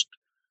then I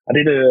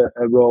did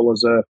a role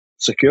as a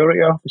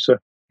security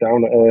officer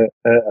down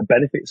at a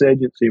benefits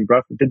agency in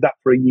Bradford. Did that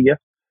for a year.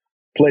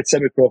 played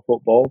semi-pro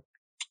football,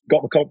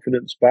 got the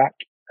confidence back,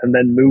 and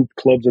then moved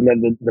clubs. And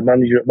then the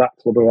manager at that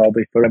club, who I'll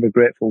be forever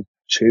grateful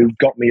to,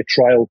 got me a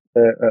trial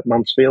at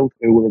Mansfield,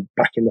 who were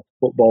back in the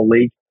Football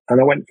League. And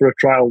I went for a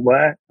trial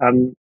there,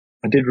 and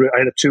I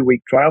had a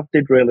 2-week trial,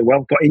 did really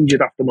well, got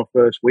injured after my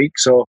first week.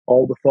 So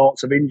all the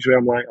thoughts of injury,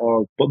 I'm like,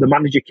 oh, but the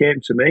manager came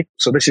to me.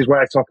 So this is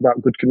where I talk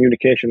about good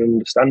communication and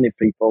understanding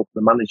people.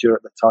 The manager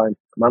at the time,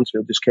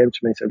 Mansfield, just came to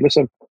me and said,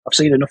 listen, I've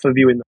seen enough of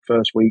you in the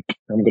first week.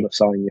 I'm going to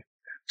sign you.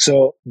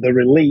 So the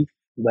relief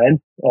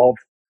then of,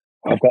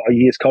 I've got a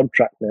year's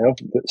contract now.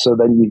 So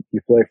then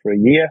you play for a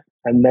year,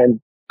 and then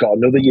got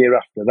another year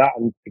after that,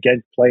 and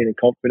again playing in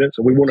confidence.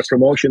 And we won a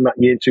promotion that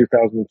year in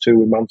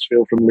 2002 in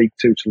Mansfield from League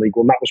 2 to League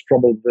 1. That was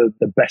probably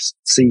the best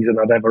season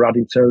I'd ever had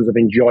in terms of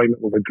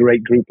enjoyment, with a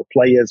great group of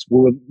players.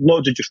 We were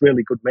loads of just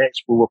really good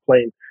mates. We were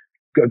playing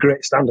a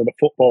great standard of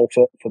football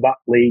for that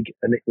league,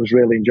 and it was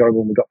really enjoyable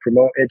when we got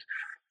promoted.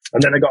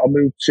 And then I got a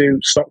move to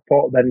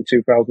Stockport then in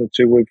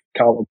 2002 with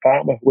Carlton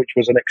Palmer, which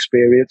was an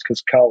experience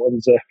because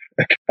Carlton's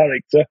a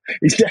character.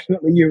 He's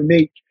definitely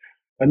unique.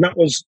 And that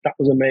was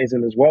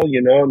amazing as well,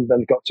 and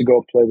then got to go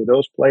and play with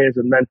those players.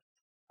 And then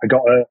I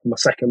got my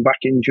second back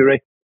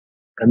injury.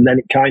 And then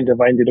I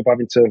ended up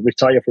having to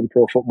retire from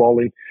pro football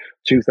in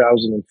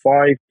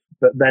 2005.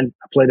 But then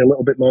I played a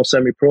little bit more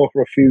semi-pro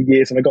for a few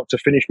years, and I got to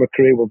finish my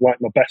career with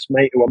my best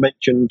mate, who I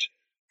mentioned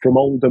from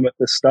Oldham at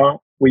the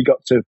start. We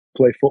got to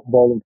play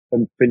football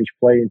and finish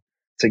playing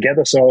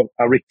together. So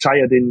I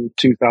retired in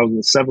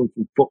 2007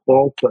 from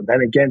football. But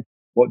then again,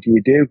 what do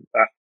you do?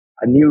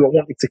 I knew I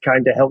wanted to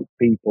kind of help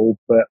people,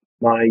 but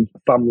my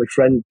family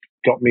friend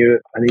got me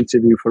an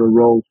interview for a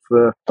role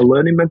for a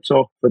learning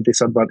mentor for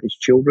disadvantaged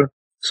children.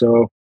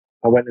 So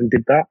I went and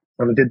did that.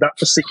 And I did that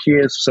for 6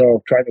 years.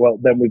 So trying to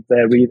help them with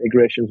their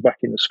reintegrations back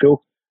into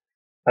school.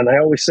 And I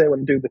always say when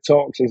I do the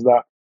talks is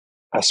that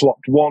I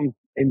swapped one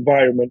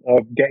environment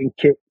of getting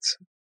kicked,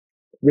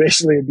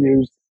 racially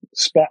abused,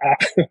 spat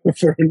at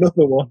for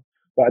another one.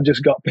 But I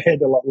just got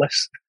paid a lot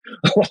less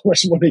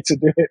money to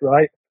do it,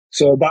 right?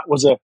 So that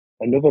was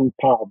another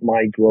part of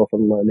my growth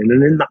and learning.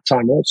 And in that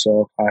time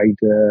also, I'd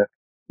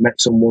met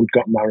someone,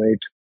 got married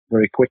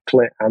very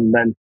quickly, and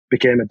then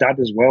became a dad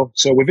as well.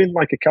 So within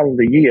like a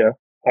calendar year,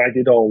 I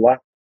did all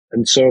that.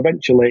 And so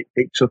eventually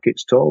it took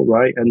its toll,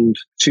 right? And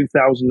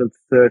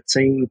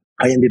 2013,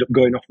 I ended up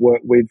going off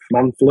work with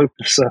man flu.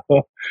 So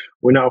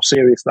we know how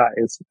serious that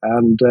is.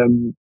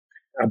 And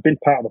I've been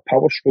part of a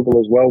power struggle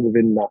as well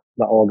within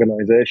that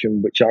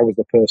organisation, which I was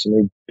the person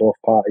who both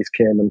parties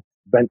came and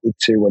vented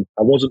to, and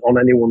I wasn't on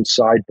anyone's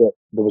side, but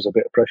there was a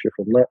bit of pressure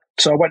from that.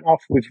 So I went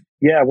off with,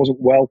 I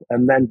wasn't well,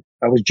 and then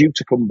I was due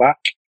to come back,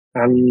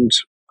 and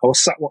I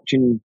was sat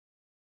watching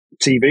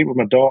TV with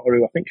my daughter,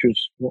 who I think she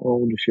was, what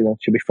old is she now?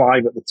 She'd be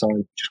 5 at the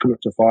time, just coming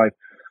up to 5.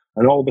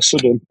 And all of a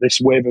sudden, this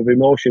wave of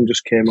emotion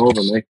just came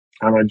over me,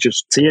 and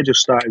tear just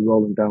started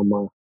rolling down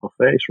my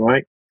face,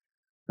 right?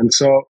 And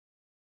so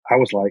I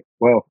was like,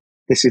 well,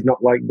 this is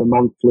not like the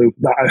man flu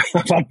that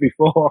I've had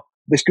before.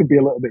 This could be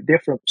a little bit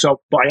different.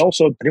 So, but I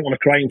didn't want to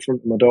cry in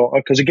front of my daughter,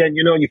 because again,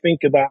 you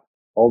think of that,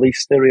 all these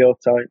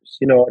stereotypes,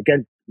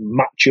 again,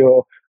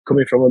 macho,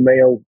 coming from a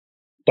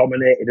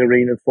male-dominated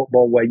arena of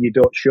football where you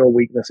don't show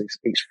weakness,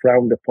 it's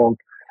frowned upon.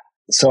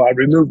 So I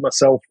removed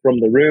myself from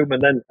the room,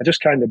 and then I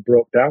just kind of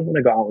broke down when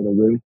I got out of the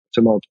room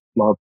to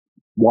my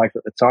wife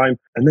at the time.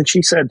 And then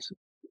she said,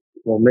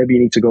 well, maybe you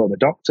need to go to the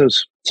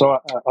doctors. So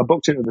I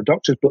booked into the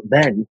doctors, but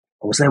then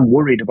I was then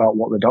worried about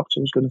what the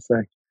doctor was going to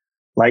say.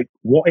 Like,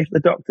 what if the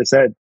doctor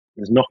said,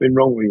 there's nothing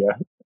wrong with you?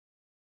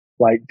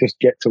 Like, just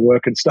get to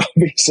work and stop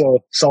being so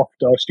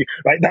soft or stupid.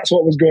 Right, that's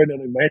what was going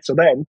on in my head. So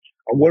then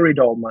I worried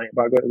all night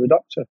about going to the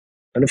doctor.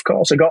 And of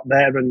course I got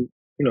there, and,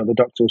 the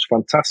doctor was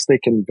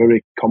fantastic and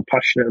very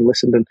compassionate and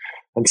listened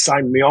and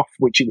signed me off,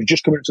 which it was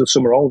just coming to the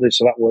summer holidays.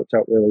 So that worked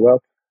out really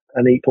well.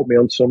 And he put me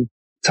on some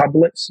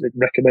tablets. It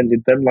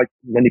recommended them, like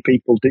many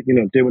people did,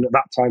 doing at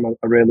that time. I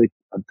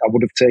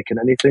would have taken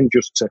anything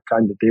just to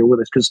kind of deal with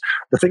this. Because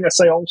the thing I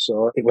say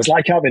also, it was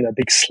like having a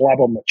big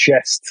slab on my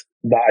chest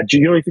that, if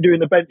you're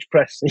doing the bench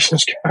press,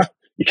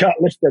 you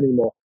can't lift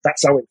anymore.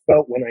 That's how it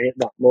felt when I hit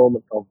that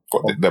moment of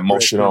the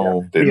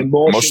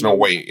emotional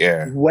weight.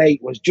 Yeah,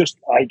 weight was just,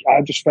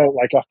 I just felt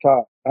like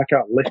I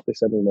can't lift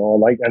this anymore.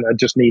 Like, and I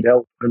just need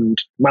help, and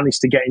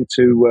managed to get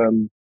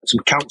into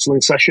some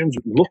counselling sessions.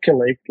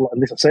 Luckily,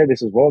 and I say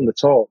this as well in the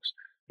talks,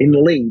 in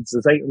Leeds,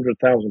 there's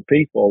 800,000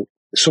 people.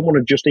 Someone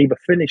had just either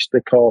finished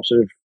the course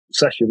of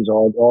sessions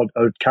or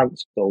had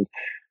cancelled.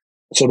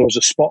 So there was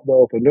a spot that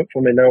opened up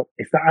for me. Now,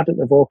 if that hadn't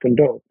have opened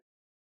up,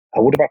 I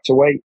would have had to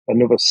wait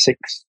another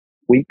 6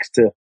 weeks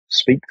to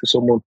speak to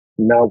someone.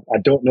 Now, I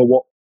don't know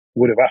what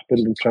would have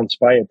happened and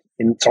transpired.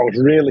 So I was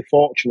really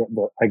fortunate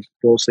that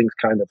those things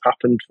kind of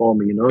happened for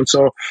me, And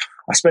so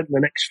I spent the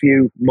next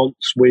few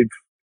months with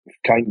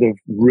kind of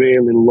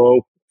really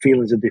low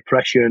feelings of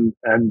depression,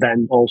 and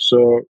then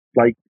also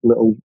like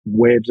little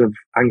waves of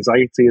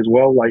anxiety as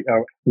well. Like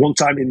one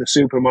time in the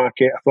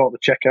supermarket, I thought the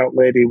checkout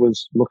lady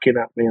was looking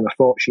at me and I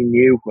thought she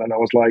knew. And I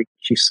was like,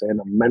 she's saying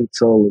I'm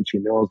mental and she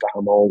knows that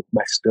I'm all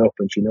messed up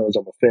and she knows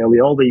I'm a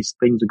failure. All these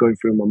things are going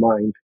through my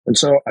mind. And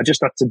so I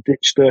just had to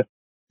ditch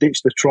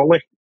the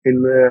trolley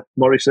in the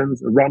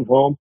Morrison's, ran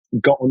home,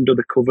 got under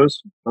the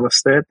covers, and I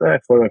stayed there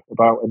for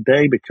about a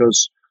day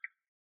because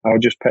I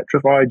was just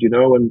petrified,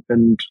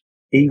 and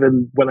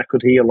even when I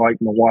could hear like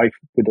my wife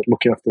with it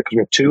looking after, because we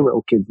have two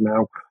little kids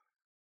now,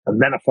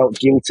 and then I felt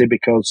guilty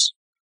because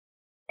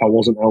I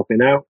wasn't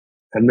helping out,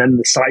 and then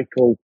the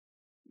cycle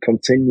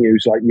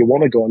continues. Like you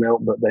want to go and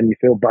help, but then you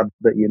feel bad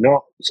that you're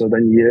not. So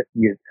then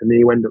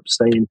you end up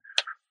staying,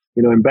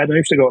 in bed. I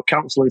used to go to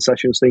counselling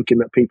sessions thinking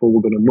that people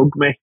were going to mug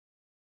me.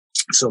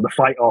 So the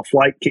fight or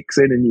flight kicks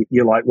in, and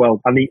you're like,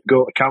 well, I need to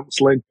go to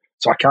counselling,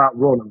 so I can't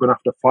run. I'm going to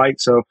have to fight.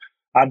 So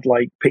I'd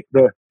like pick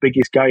the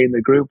biggest guy in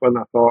the group, and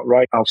I thought,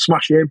 right, I'll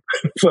smash him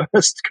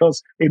first,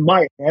 because in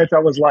my head I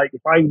was like,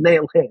 if I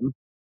nail him,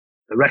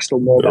 the rest will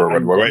know that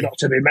I'm not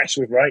to be messed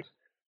with, right?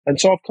 And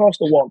so of course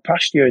they walk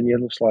past you, and you're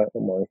just like, oh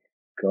my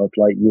god,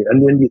 like you,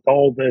 and then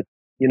all the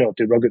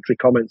derogatory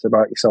comments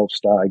about yourself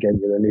start again.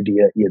 You're an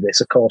idiot. You're this.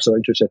 Of course, I'm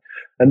interested,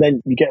 and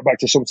then you get back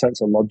to some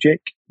sense of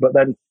logic, but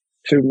then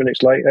 2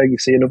 minutes later, you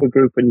see another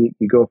group and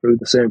you go through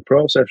the same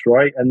process,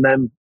 right? And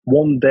then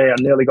one day I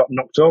nearly got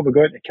knocked over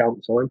going to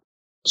counselling.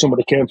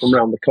 Somebody came from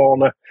around the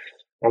corner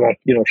and I,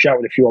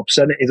 shouted a few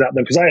obscenities at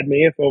them because I had my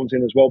earphones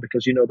in as well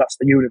because, that's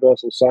the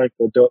universal sign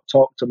for don't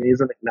talk to me,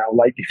 isn't it now?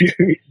 Like if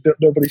you,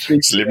 nobody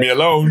speaks. Just leave me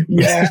alone.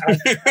 Yeah, I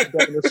don't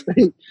want to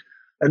speak.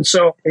 And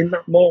so in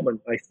that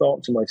moment, I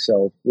thought to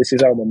myself, this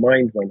is how my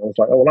mind went. I was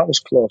like, oh, well, that was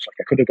close. Like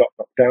I could have got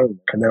knocked down.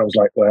 And then I was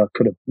like, well, I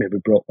could have maybe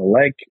broke my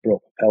leg,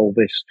 broke my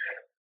pelvis.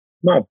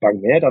 Might have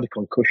banged my head, had a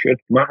concussion,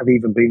 might have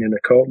even been in a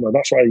coma.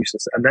 That's what I used to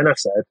say. And then I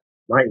said,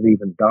 might have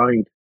even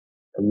died.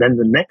 And then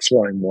the next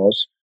line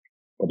was,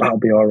 well, that'll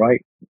be all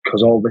right,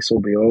 because all this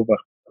will be over.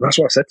 And that's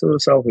what I said to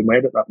myself in my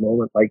head at that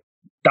moment. Like,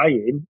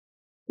 dying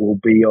will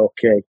be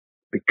okay,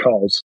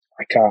 because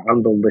I can't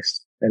handle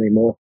this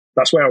anymore.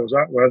 That's where I was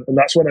at, man. And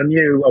that's when I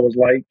knew. I was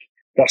like,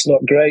 that's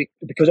not great.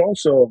 Because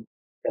also,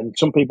 and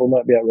some people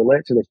might be able to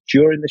relate to this,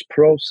 during this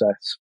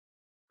process,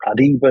 I'd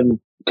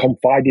even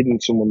confided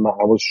in someone that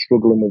I was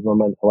struggling with my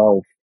mental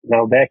health.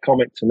 Now, their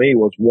comment to me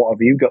was, what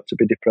have you got to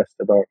be depressed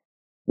about?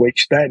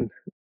 Which then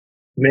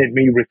made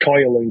me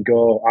recoil and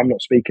go, I'm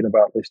not speaking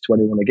about this to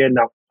anyone again.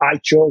 Now, I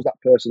chose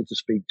that person to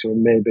speak to,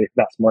 and maybe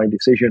that's my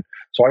decision.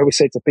 So I always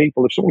say to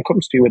people, if someone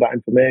comes to you with that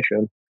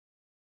information,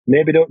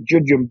 maybe don't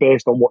judge them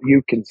based on what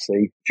you can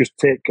see. Just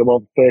take them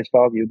on face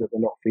value that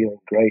they're not feeling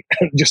great.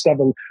 Just have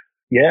a,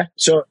 yeah.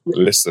 So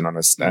listen,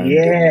 understand.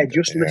 Yeah,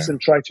 just listen,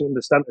 try to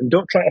understand, and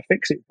don't try to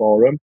fix it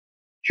for them.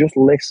 Just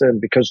listen,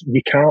 because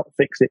you can't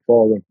fix it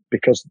for them,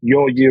 because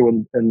you're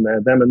you and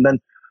they're them. And then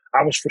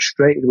I was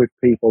frustrated with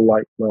people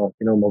like my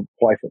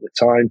wife at the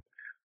time,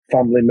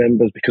 family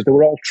members, because they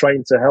were all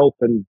trying to help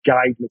and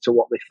guide me to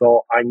what they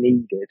thought I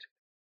needed.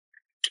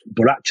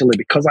 But actually,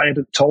 because I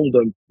hadn't told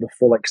them the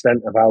full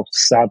extent of how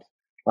sad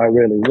I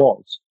really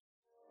was,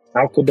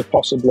 how could they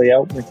possibly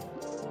help me?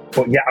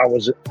 But yet I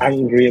was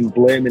angry and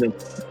blaming them.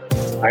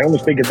 I only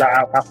figured that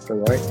out after,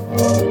 right?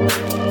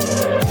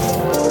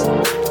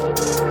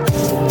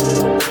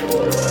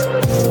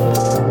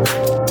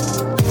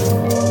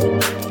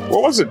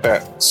 What was it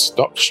that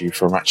stopped you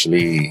from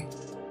actually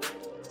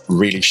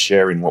really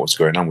sharing what was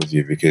going on with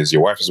you? Because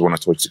your wife was the one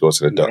that told you to go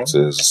to the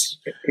doctors.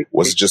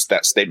 Was it just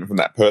that statement from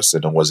that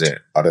person, or was it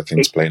other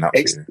things playing out for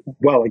you?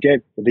 Well,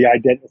 again, the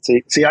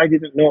identity. See, I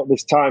didn't know at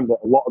this time that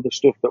a lot of the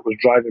stuff that was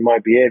driving my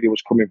behaviour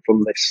was coming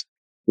from this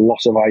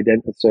loss of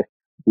identity,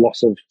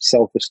 loss of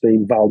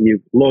self-esteem, value,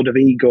 load of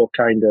ego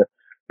kind of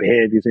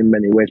behaviours in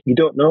many ways. You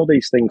don't know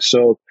these things,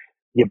 so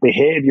your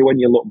behaviour, when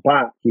you look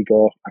back, you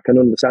go, I can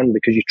understand,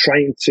 because you're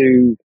trying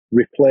to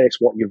replace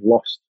what you've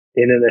lost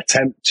in an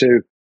attempt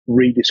to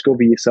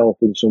rediscover yourself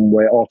in some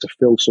way or to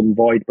fill some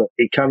void, but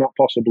it cannot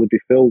possibly be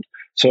filled.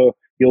 So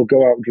you'll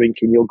go out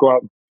drinking, you'll go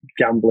out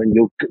gambling,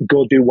 you'll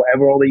go do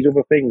whatever, all these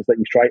other things that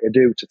you try to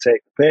do to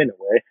take the pain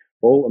away.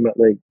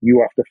 Ultimately,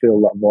 you have to fill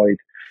that void.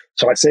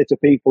 So I say to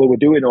people who are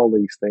doing all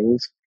these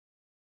things,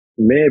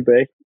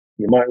 maybe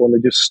you might want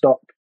to just stop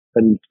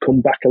and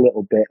come back a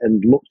little bit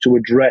and look to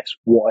address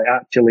what it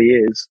actually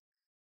is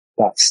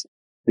that's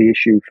the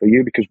issue for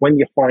you. Because when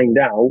you find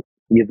out,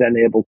 you're then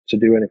able to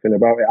do anything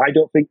about it. I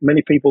don't think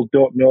many people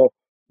don't know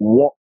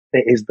what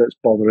it is that's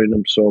bothering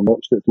them so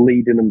much, that's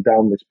leading them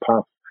down this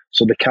path,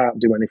 so they can't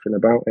do anything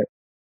about it.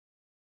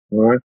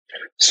 All right.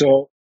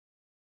 So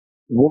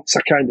once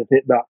I kind of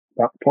hit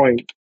that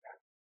point,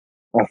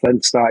 I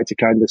then started to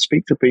kind of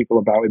speak to people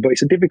about it. But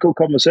it's a difficult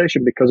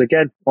conversation because,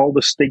 again, all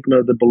the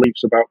stigma, the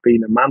beliefs about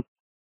being a man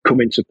come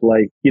into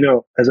play. You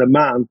know, as a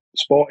man,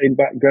 sporting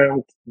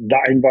background,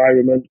 that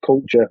environment,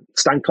 culture.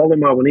 Stan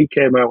Collymore, when he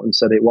came out and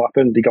said it, what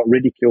happened? He got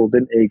ridiculed,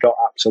 didn't he? He got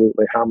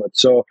absolutely hammered.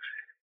 So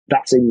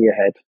that's in your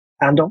head.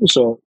 And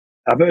also,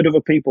 I've heard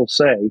other people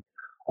say,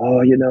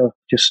 oh,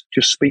 just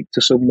speak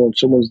to someone.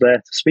 Someone's there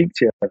to speak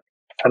to you.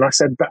 And I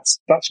said, that's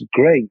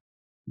great.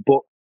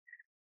 But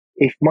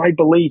if my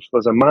belief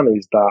as a man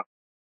is that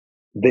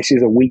this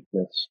is a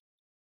weakness,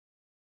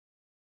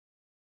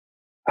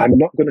 I'm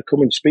not going to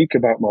come and speak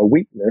about my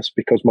weakness,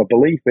 because my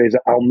belief is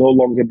that I'll no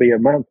longer be a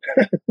man.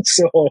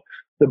 So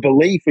the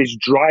belief is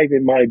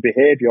driving my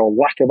behavior or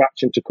lack of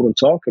action to come and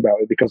talk about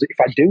it, because if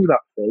I do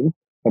that thing,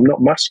 I'm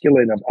not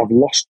masculine. I've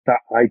lost that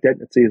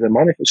identity as a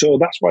man. So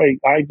that's why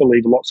I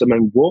believe lots of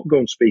men won't go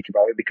and speak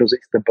about it, because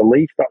it's the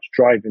belief that's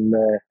driving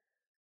their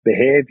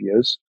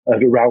behaviors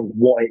around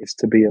what it is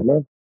to be a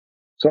man.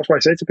 So that's why I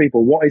say to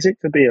people, what is it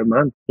to be a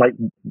man? Like,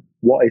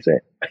 what is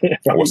it?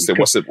 Right? What's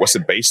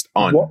it based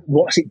on?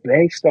 What's it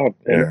based on?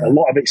 Yeah. A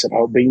lot of it's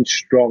about being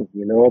strong,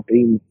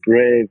 being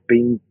brave,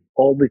 being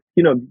all the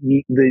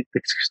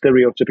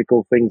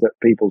stereotypical things that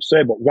people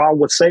say. But while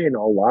we're saying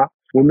all that,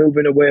 we're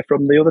moving away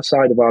from the other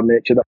side of our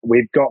nature that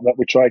we've got, that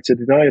we try to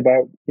deny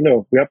about.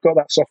 We have got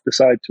that softer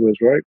side to us,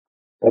 right?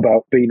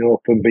 About being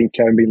open, being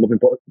kind, being loving.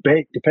 But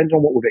depending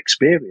on what we've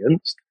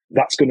experienced,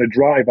 that's going to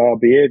drive our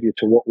behaviour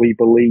to what we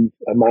believe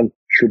a man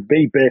should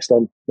be, based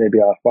on maybe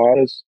our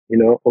fathers,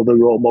 other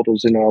role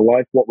models in our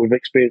life, what we've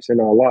experienced in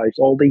our lives.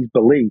 All these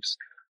beliefs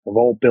have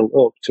all built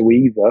up to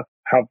either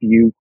have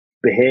you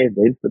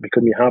behaving that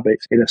become your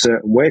habits in a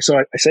certain way. So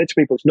I say to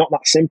people, it's not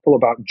that simple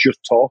about just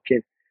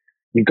talking.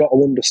 You've got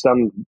to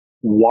understand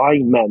why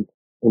men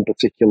in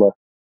particular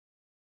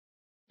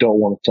don't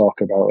want to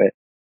talk about it.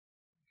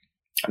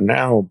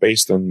 Now,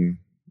 based on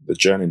the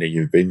journey that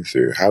you've been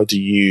through, how do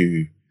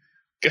you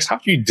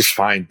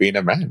define being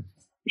a man?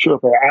 Sure,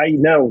 but I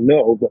now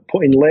know that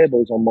putting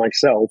labels on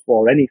myself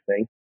or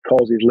anything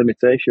causes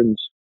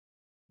limitations.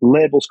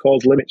 Labels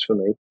cause limits for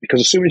me,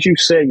 because as soon as you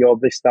say you're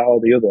this, that, or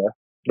the other,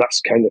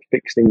 that's kind of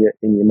fixed in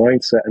your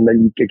mindset, and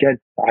then again,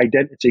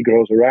 identity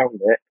grows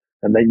around it,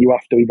 and then you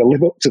have to either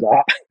live up to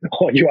that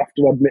or you have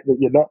to admit that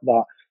you're not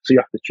that. So you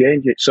have to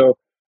change it. So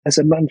as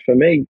a man, for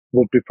me,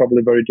 would be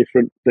probably very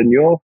different than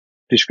your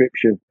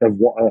description of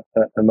what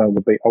a man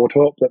would be. I would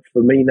hope that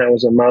for me now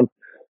as a man,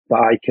 that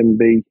I can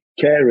be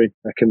caring,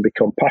 I can be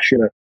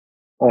compassionate,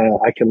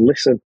 I can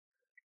listen,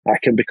 I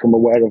can become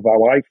aware of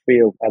how I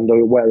feel and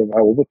aware of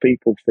how other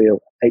people feel.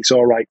 It's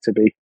all right to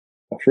be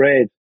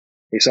afraid.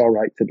 It's all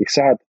right to be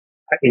sad.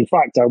 In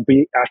fact, I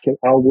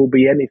will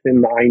be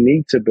anything that I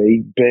need to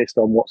be based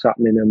on what's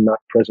happening in that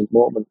present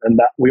moment, and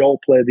that we all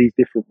play these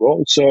different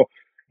roles. So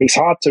it's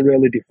hard to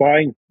really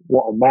define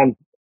what a man,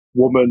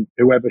 woman,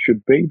 whoever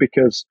should be,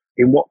 because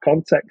in what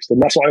context?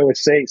 And that's what I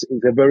always say. It's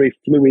a very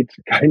fluid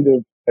kind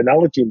of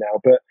analogy now.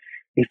 But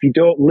if you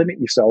don't limit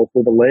yourself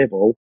with a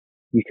label,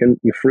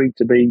 you're free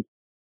to be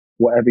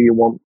whatever you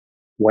want,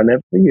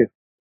 whenever you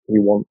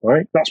want.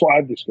 Right? That's what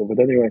I've discovered,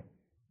 anyway.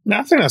 No,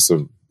 I think that's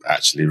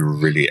actually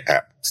really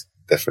apt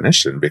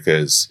definition,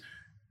 because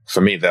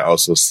for me that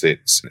also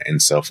sits in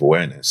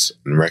self-awareness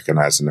and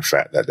recognizing the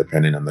fact that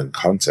depending on the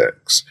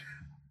context,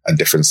 a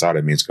different side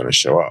of me is going to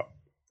show up.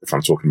 If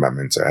I'm talking about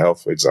mental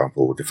health, for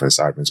example, a different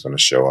side of me is going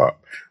to show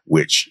up,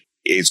 which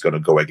is going to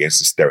go against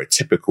the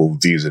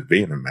stereotypical views of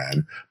being a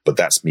man, but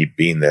that's me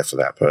being there for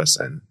that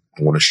person.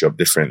 I want to show up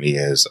differently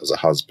as a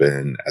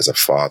husband, as a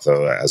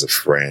father, as a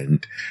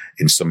friend,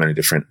 in so many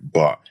different,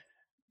 but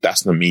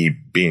that's not me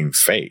being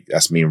fake.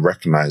 That's me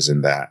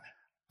recognizing that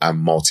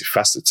I'm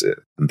multifaceted,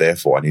 and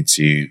therefore I need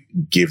to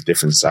give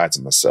different sides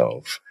of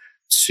myself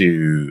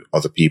to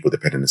other people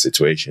depending on the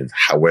situation.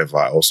 However,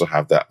 I also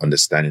have that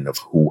understanding of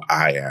who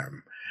I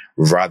am,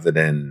 rather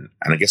than,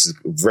 and I guess a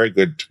very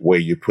good way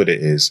you put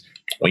it is,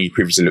 when you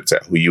previously looked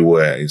at who you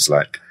were, it's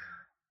like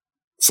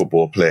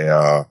football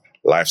player,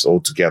 life's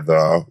all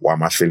together, why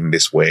am I feeling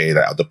this way,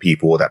 that other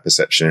people, that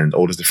perception,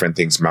 all those different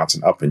things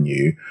mounting up in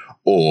you,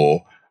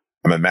 or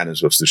I'm a man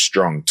who's so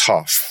strong,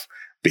 tough,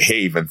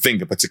 behave and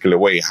think a particular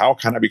way. How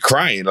can I be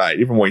crying? Like,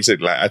 even when you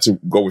said, like, I had to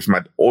go with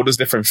all those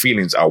different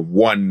feelings are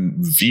one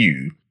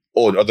view,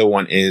 or the other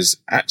one is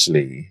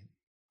actually,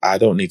 I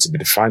don't need to be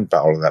defined by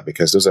all of that,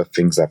 because those are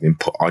things that have been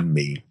put on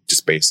me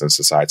just based on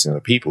society and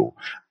other people.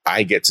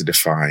 I get to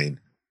define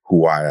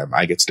who I am.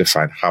 I get to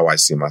define how I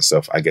see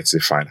myself. I get to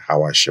define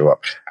how I show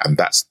up. And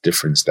that's the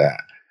difference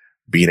that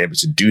being able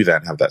to do that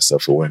and have that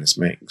self-awareness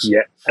makes.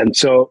 Yeah. And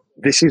so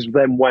this is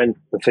then when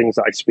the things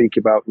that I speak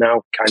about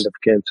now kind of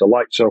came to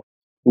light. So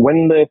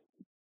when I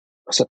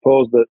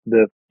suppose that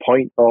the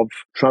point of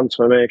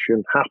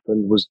transformation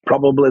happened was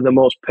probably the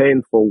most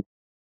painful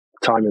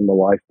time in my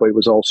life, but it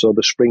was also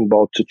the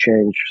springboard to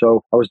change.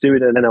 So I was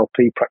doing an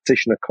NLP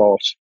practitioner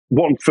course,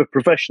 one for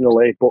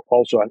professionally, but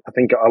also I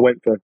think I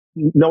went for,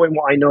 knowing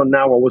what I know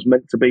now, I was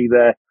meant to be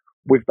there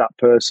with that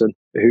person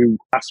who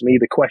asked me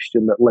the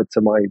question that led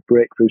to my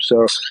breakthrough.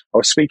 So I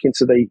was speaking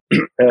to the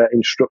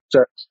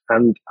instructor,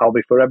 and I'll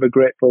be forever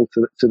grateful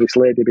to this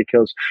lady,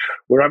 because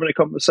we're having a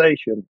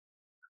conversation,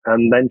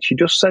 and then she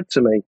just said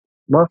to me,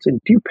 "Martin,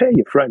 do you pay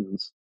your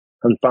friends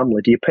and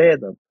family? Do you pay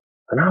them?"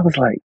 And I was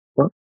like,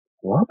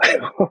 what?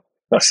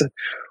 I said,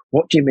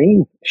 "What do you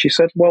mean?" She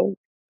said, "Well,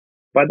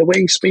 by the way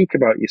you speak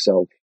about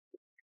yourself,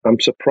 I'm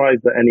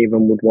surprised that any of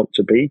them would want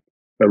to be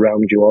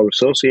around you or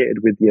associated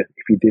with you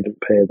if you didn't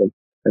pay them.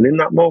 And in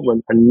that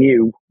moment, I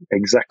knew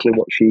exactly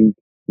what she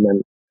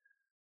meant.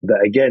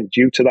 That again,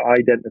 due to the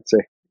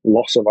identity,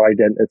 loss of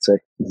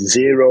identity,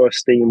 zero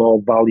esteem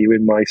or value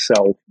in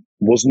myself,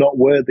 was not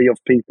worthy of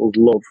people's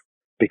love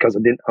because I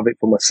didn't have it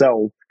for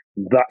myself.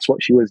 That's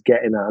what she was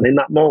getting at. And in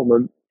that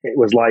moment, it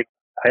was like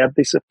I had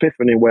this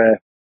epiphany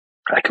where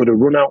I could have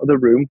run out of the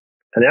room,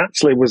 and it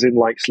actually was in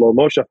like slow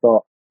motion. I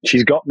thought,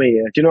 she's got me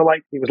here. Do you know,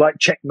 like it was like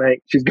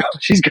checkmate. She's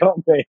got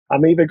me.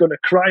 I'm either going to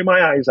cry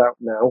my eyes out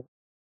now,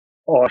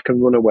 or I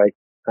can run away.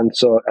 And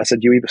so I said,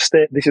 you either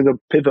stay. This is a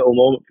pivotal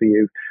moment for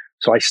you.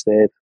 So I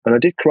stayed, and I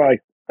did cry,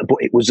 but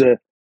it was a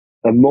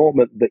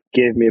moment that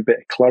gave me a bit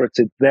of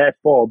clarity.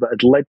 Therefore, that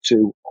had led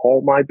to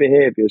all my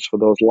behaviours for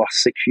those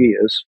last 6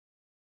 years.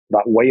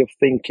 That way of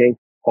thinking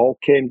all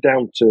came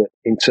down to,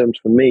 in terms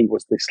for me,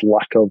 was this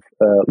lack of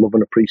love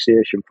and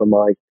appreciation for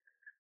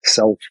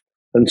myself.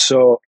 And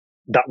so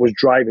that was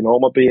driving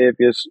all my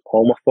behaviours,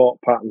 all my thought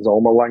patterns,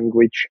 all my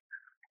language,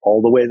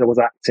 all the ways I was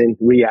acting,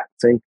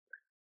 reacting.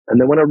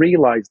 And then when I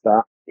realised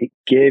that, it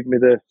gave me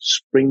the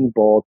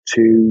springboard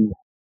to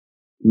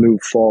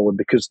move forward.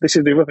 Because this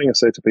is the other thing I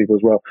say to people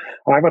as well.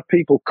 I've had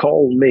people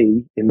call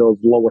me in those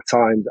lower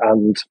times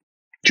and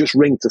just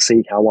ring to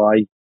see how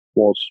I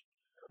was.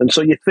 And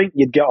so you think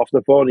you'd get off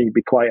the phone and you'd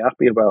be quite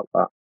happy about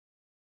that.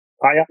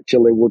 I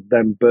actually would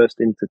then burst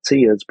into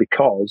tears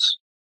because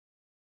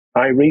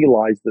I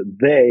realised that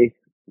they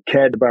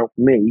cared about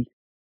me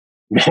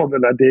more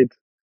than I did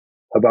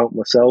about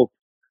myself.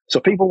 So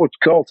people would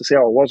call to say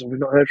how I was. We've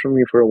not heard from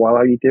you for a while.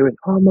 How are you doing?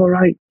 Oh, I'm all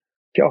right.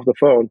 Get off the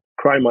phone,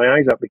 cry my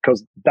eyes out,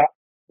 because that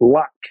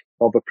lack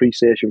of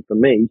appreciation for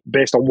me,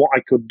 based on what I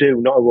could do,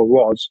 not who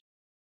I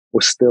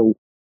was still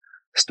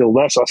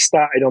there. So I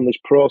started on this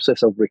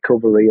process of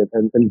recovery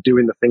and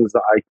doing the things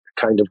that I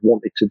kind of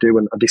wanted to do.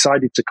 And I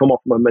decided to come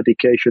off my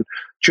medication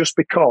just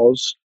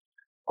because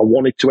I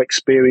wanted to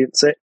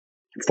experience it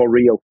for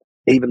real.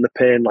 Even the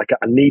pain, like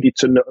I needed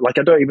to know, like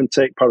I don't even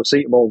take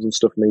paracetamols and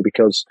stuff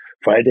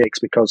for headaches,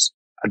 because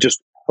I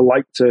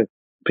like to,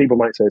 people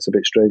might say it's a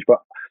bit strange, but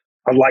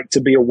I like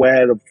to be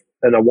aware of,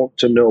 and I want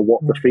to know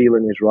what the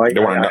feeling is, right?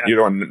 You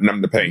don't want to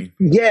numb the pain.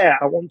 Yeah,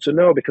 I want to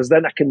know, because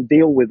then I can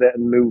deal with it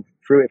and move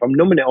through it. If I'm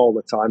numbing it all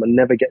the time, I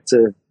never get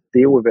to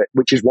deal with it,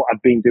 which is what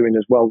I've been doing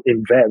as well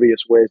in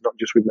various ways, not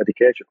just with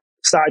medication.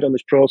 Started on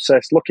this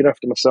process, looking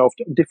after myself,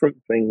 doing different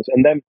things,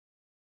 and then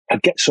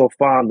I'd get so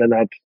far and then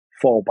I'd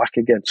fall back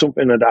again.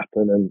 Something had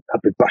happened and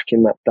I'd be back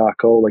in that dark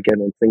hole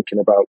again and thinking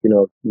about,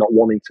 not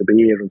wanting to be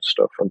here and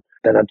stuff. And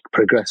then I'd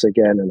progress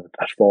again and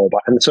I'd fall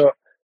back. And so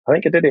I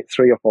think I did it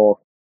 3 or 4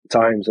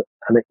 times,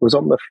 and it was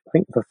on the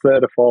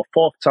third or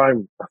fourth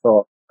time I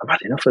thought, I've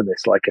had enough of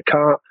this. Like, I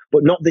can't,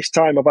 but not this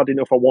time I've had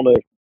enough, I want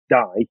to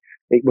die.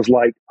 It was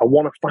like, I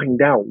want to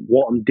find out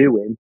what I'm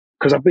doing,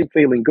 because I've been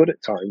feeling good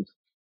at times.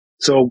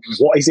 So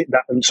what is it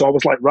that, and so I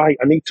was like, right,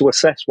 I need to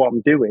assess what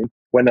I'm doing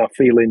when I'm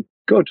feeling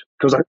good.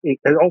 Because it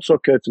also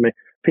occurred to me,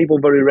 people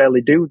very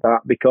rarely do that,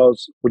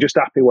 because we're just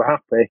happy we're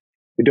happy.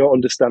 We don't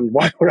understand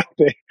why we're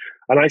happy.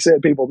 And I say to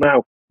people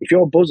now, if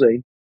you're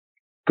buzzing,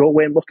 go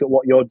away and look at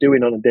what you're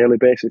doing on a daily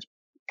basis.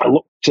 I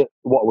looked at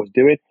what I was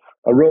doing.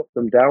 I wrote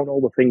them down,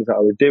 all the things that I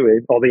was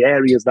doing, or the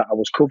areas that I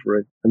was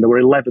covering, and there were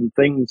 11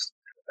 things.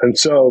 And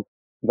so,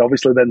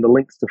 obviously, then the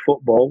links to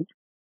football,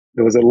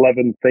 there was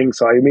 11 things.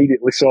 So I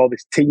immediately saw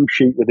this team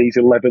sheet with these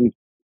 11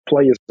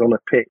 players on a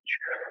pitch.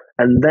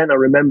 And then I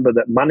remember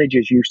that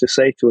managers used to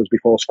say to us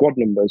before squad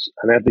numbers,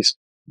 and I had this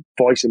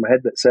voice in my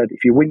head that said,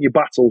 if you win your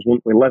battles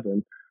 1 to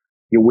 11,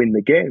 you win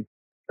the game.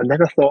 And then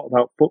I thought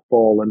about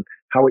football and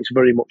how it's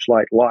very much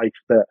like life,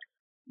 that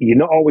you're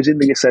not always in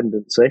the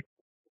ascendancy.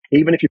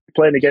 Even if you're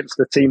playing against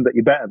the team that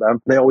you're better than,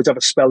 they always have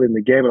a spell in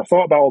the game. And I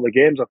thought about all the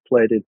games I've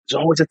played in.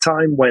 There's always a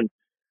time when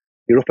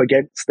you're up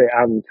against it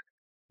and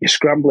you're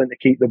scrambling to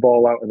keep the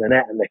ball out of the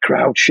net and the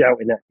crowd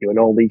shouting at you and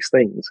all these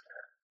things.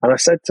 And I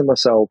said to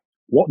myself,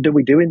 what do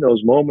we do in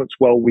those moments?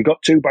 Well, we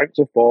got 2 banks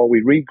of 4,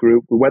 we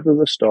regroup, we weather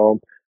the storm,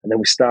 and then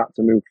we start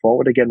to move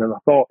forward again. And I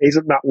thought,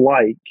 isn't that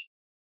like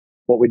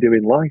what we do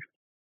in life?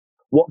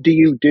 What do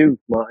you do,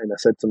 Martin? I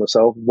said to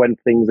myself, when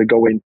things are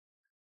going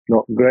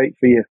not great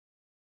for you.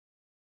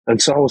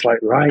 And so I was like,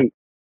 right.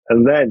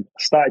 And then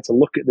I started to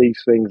look at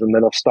these things, and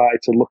then I've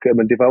started to look at them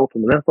and develop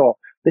them. And I thought,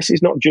 this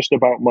is not just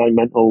about my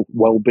mental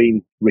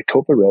well-being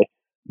recovery.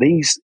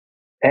 These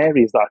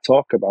areas that I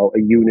talk about are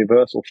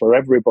universal for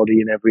everybody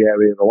in every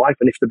area of their life.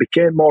 And if they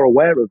became more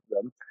aware of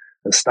them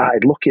and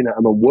started looking at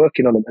them and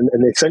working on them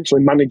and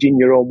essentially managing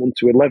your own 1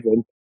 to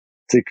 11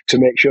 to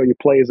make sure your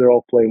players are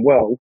all playing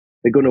well,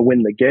 they're going to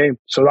win the game.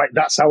 So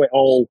that's how it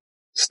all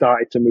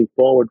started to move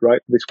forward,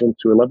 right? This 1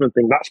 to 11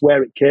 thing. That's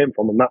where it came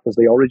from, and that was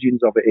the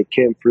origins of it. It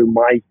came through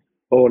my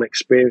own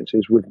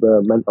experiences with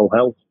mental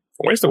health.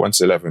 Where's the 1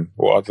 to 11?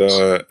 What are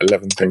the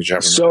 11 things you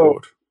have on the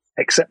board?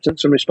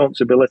 Acceptance and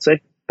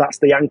responsibility. That's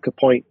the anchor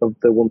point of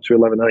the 1 to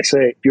 11. And I say,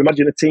 if you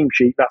imagine a team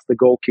sheet, that's the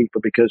goalkeeper,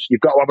 because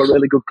you've got to have a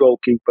really good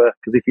goalkeeper,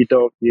 because if you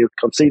don't, you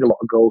concede a lot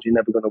of goals, you're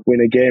never going to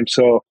win a game.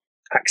 So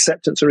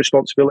acceptance and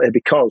responsibility,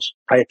 because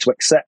I had to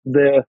accept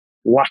the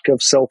lack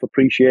of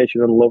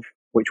self-appreciation and love,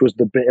 which was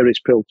the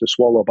bitterest pill to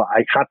swallow, but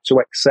I had to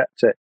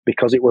accept it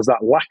because it was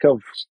that lack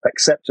of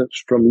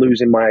acceptance from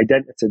losing my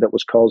identity that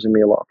was causing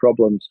me a lot of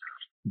problems.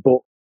 But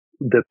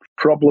the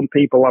problem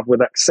people have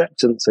with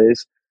acceptance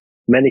is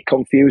many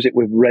confuse it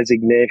with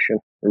resignation.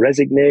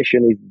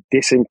 Resignation is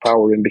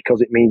disempowering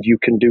because it means you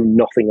can do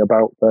nothing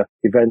about the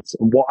events.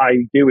 And what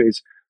I do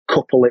is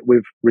couple it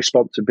with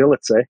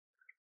responsibility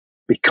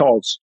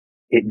because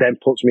it then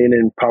puts me in an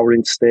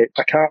empowering state.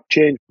 I can't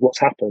change what's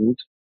happened,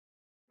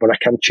 but I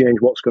can change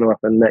what's going to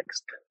happen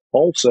next.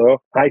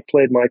 Also, I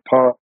played my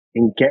part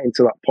in getting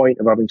to that point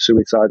of having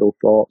suicidal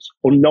thoughts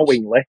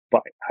unknowingly,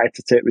 but I had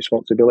to take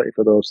responsibility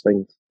for those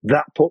things.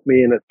 That put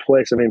me in a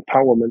place of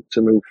empowerment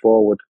to move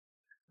forward.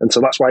 And so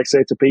that's why I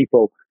say to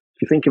people,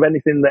 if you think of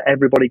anything that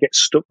everybody gets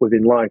stuck with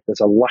in life, there's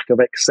a lack of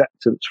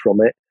acceptance from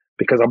it,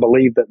 because I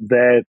believe that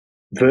their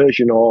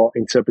version or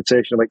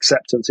interpretation of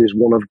acceptance is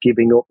one of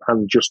giving up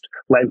and just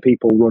letting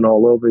people run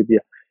all over you.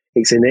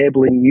 It's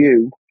enabling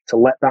you to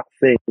let that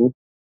thing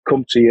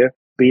come to you,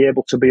 be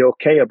able to be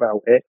okay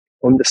about it,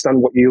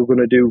 understand what you're going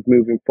to do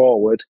moving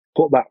forward,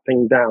 put that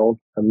thing down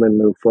and then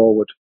move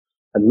forward.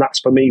 And that's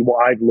for me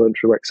what I've learned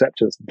through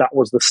acceptance. That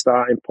was the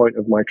starting point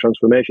of my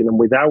transformation. And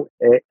without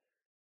it,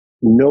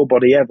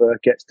 nobody ever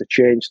gets to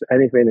change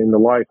anything in their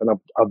life. And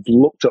I've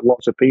looked at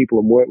lots of people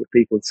and worked with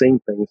people and seen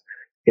things.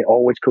 It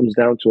always comes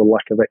down to a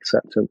lack of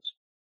acceptance.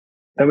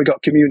 Then we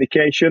got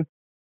communication.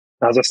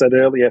 As I said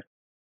earlier,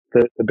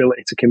 the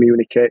ability to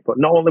communicate, but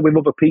not only with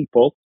other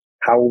people,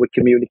 how are we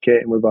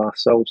communicating with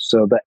ourselves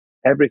so that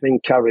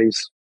everything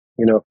carries,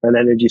 an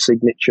energy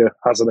signature,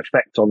 has an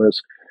effect on us,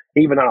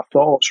 even our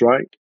thoughts,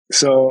 right?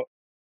 So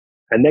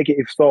a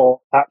negative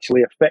thought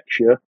actually affects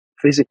you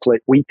physically,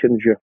 it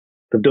weakens you.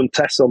 They've done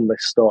tests on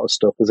this sort of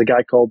stuff. There's a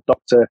guy called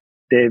Dr.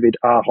 David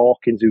R.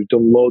 Hawkins who's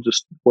done loads of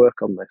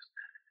work on this.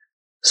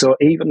 So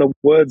even the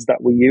words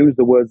that we use,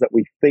 the words that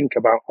we think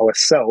about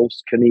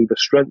ourselves can either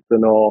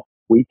strengthen or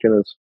weaken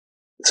us.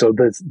 So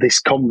there's this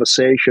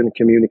conversation,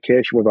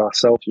 communication with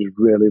ourselves is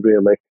really,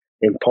 really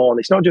important.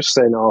 It's not just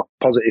saying,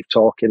 positive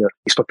talking.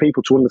 It's for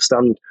people to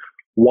understand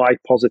why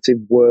positive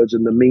words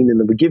and the meaning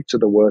that we give to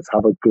the words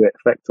have a great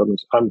effect on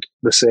us. And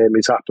the same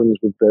happens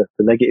with the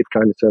negative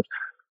kind of terms.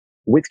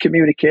 With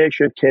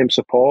communication came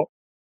support,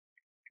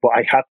 but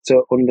I had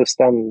to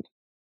understand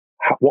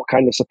what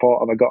kind of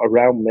support have I got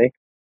around me.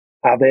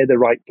 Are they the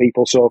right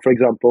people? So, for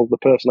example, the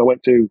person I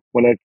went to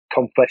when I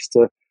confessed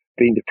to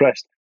being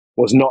depressed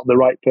was not the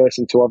right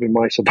person to have in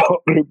my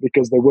support group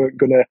because they weren't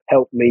going to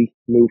help me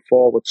move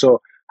forward. So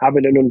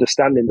having an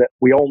understanding that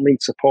we all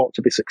need support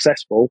to be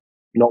successful,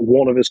 not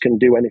one of us can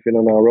do anything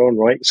on our own,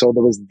 right? So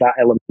there was that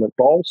element.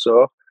 But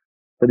also,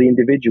 for the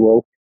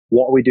individual,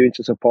 what are we doing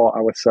to support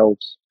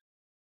ourselves?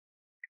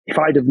 If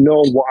I'd have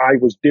known what I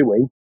was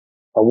doing,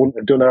 I wouldn't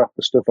have done half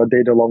the stuff I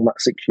did along that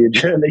 6-year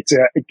journey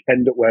to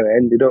end up where I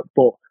ended up.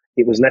 But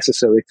it was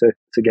necessary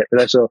to get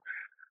there. So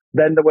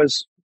then there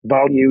was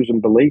values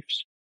and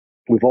beliefs.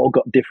 We've all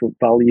got different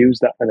values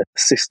and a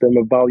system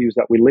of values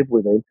that we live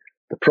within.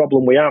 The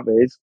problem we have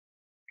is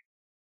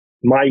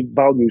my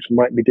values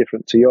might be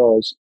different to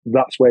yours.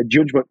 That's where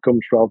judgment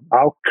comes from.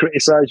 I'll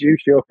criticize you,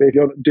 Shofi, if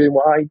you're not doing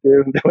what I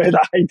do and the way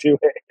that I do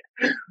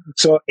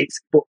it.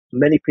 But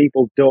many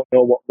people don't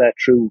know what their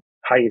true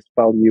highest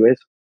value is.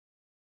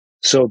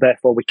 So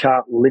therefore we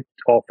can't live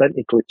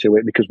authentically to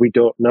it because we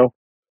don't know.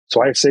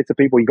 So I say to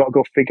people, you got to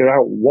go figure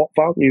out what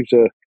values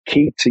are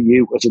key to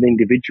you as an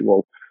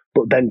individual,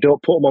 but then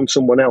don't put them on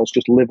someone else,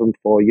 just live them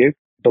for you.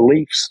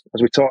 Beliefs,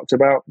 as we talked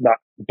about, that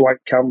blank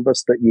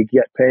canvas that you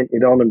get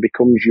painted on and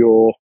becomes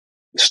your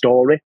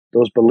story.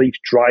 Those beliefs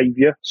drive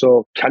you.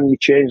 So can you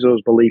change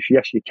those beliefs?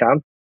 Yes, you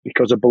can,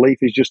 because a belief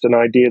is just an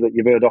idea that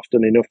you've heard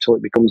often enough till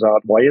it becomes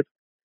hardwired.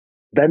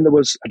 Then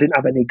I didn't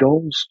have any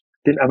goals,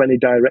 didn't have any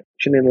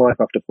direction in life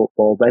after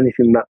football,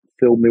 anything that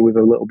filled me with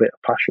a little bit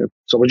of passion.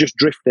 So I was just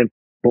drifting.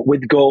 But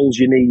with goals,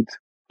 you need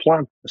a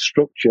plan, a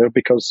structure,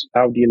 because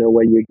how do you know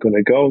where you're going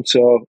to go? And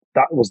so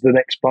that was the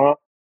next part.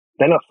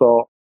 Then I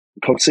thought,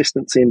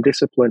 consistency and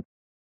discipline.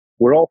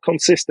 We're all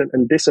consistent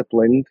and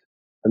disciplined,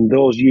 and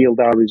those yield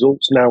our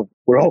results. Now,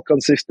 we're all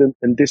consistent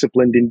and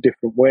disciplined in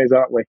different ways,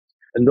 aren't we?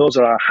 And those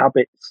are our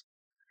habits.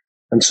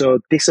 And so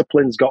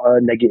discipline's got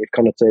a negative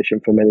connotation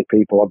for many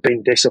people. I've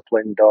been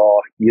disciplined, or,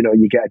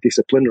 you get a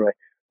disciplinary.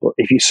 But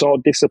if you saw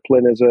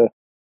discipline as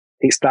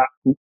it's that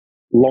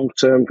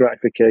long-term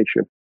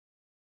gratification.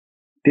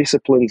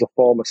 Discipline's a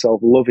form of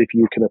self-love if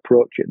you can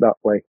approach it that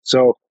way.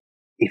 So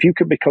if you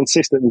can be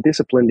consistent and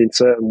disciplined in a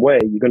certain way,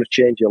 you're going to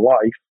change your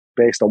life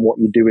based on what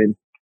you're doing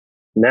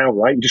now,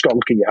 right? You just got to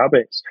look at your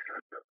habits.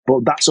 But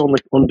that's only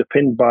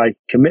underpinned by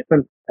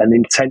commitment and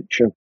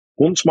intention.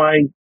 Once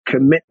my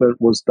commitment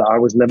was that I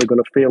was never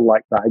going to feel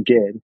like that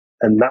again,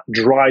 and that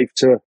drive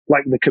to,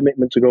 like the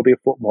commitment to go be a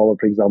footballer,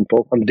 for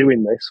example, I'm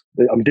doing this,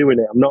 I'm doing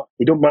it.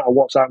 It doesn't matter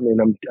what's happening,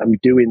 I'm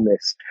doing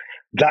this.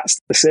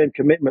 That's the same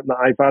commitment that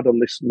I've had on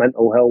this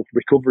mental health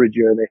recovery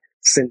journey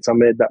since I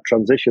made that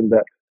transition,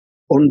 that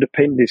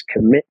underpinned is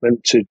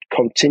commitment to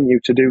continue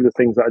to do the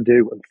things that I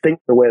do and think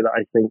the way that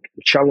I think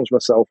and challenge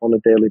myself on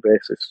a daily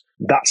basis.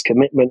 That's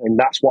commitment, and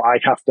that's what I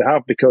have to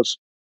have, because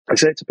I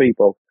say to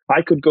people,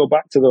 I could go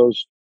back to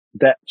those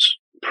depths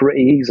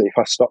pretty easy if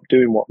I stopped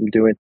doing what I'm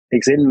doing.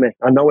 It's in me.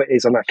 I know it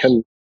is, and I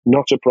can,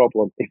 not a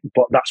problem.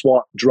 But that's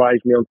what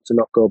drives me on to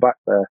not go back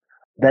there.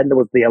 Then there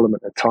was the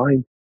element of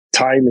time.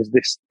 Time is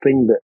this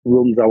thing that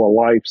runs our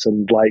lives,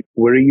 and like,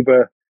 we're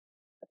either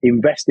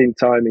investing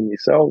time in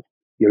yourself,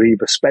 you're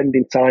either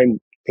spending time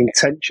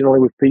intentionally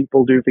with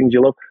people, do things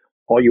you love,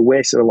 or you're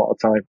wasting a lot of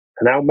time.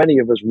 And how many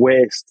of us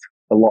waste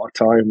a lot of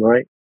time,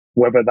 right?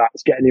 Whether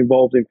that's getting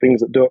involved in things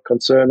that don't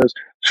concern us,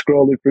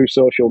 scrolling through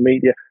social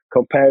media,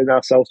 comparing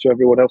ourselves to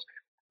everyone else.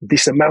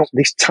 This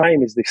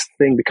time is this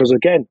thing, because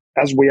again,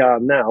 as we are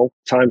now,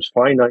 time's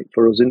finite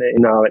for us, isn't it,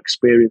 in our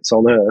experience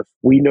on earth.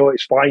 We know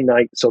it's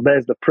finite, so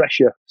there's the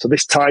pressure. So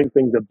this time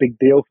thing's a big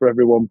deal for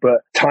everyone,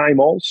 but time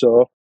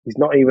also is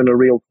not even a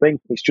real thing.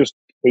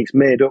 It's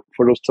made up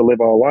for us to live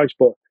our lives,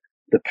 but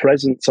the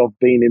presence of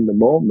being in the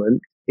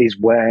moment is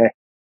where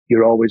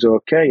you're always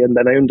okay. And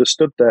then I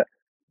understood that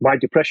my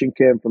depression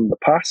came from the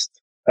past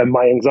and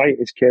my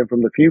anxieties came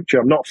from the future.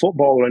 I'm not a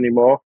footballer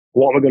anymore.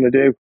 What am I going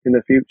to do in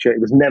the future?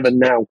 It was never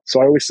now. So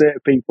I always say to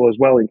people as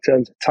well, in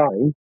terms of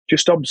time,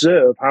 just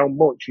observe how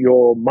much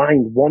your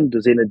mind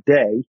wanders in a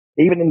day.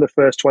 Even in the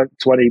first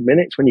 20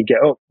 minutes when you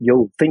get up,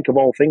 you'll think of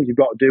all things you've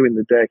got to do in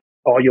the day,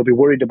 or you'll be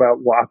worried about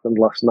what happened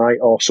last night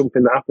or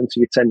something that happened to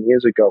you 10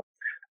 years ago.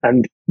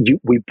 And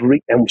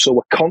so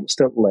we're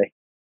constantly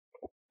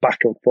back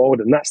and forward.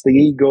 And that's the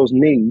ego's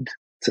need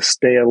to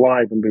stay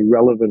alive and be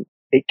relevant.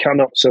 It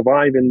cannot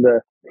survive in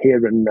the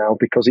here and now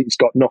because it's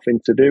got nothing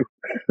to do,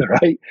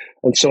 right?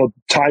 And so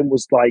time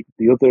was like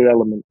the other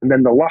element. And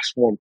then the last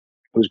one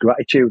was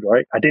gratitude,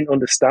 right? I didn't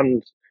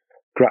understand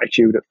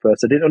gratitude at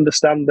first. I didn't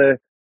understand the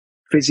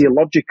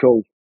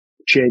physiological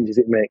changes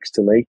it makes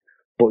to me,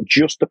 but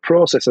just the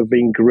process of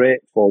being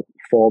grateful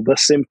for the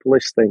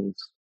simplest things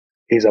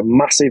is a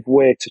massive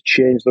way to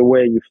change the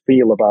way you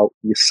feel about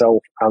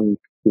yourself and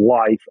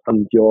life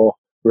and your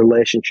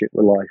relationship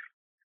with life.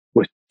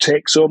 We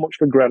take so much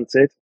for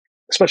granted,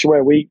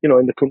 especially where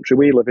in the country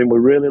we live in, we're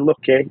really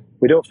lucky.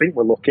 We don't think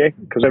we're lucky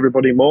because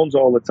everybody moans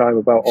all the time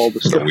about all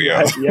the stuff. We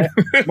are. Yeah,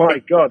 my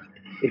God,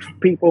 if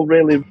people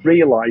really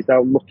realised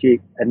how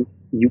lucky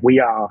we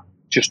are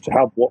just to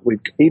have what we've,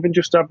 even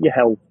just to have your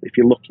health, if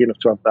you're lucky enough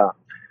to have that.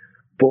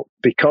 But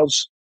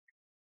because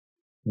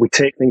we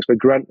take things for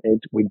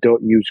granted, we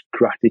don't use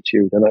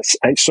gratitude. And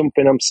it's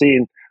something I'm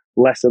seeing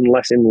less and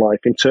less in life,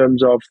 in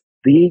terms of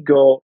the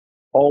ego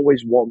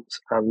always wants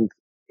and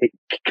it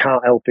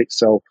can't help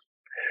itself.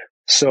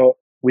 So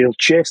we'll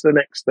chase the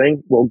next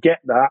thing, we'll get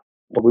that,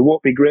 but we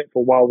won't be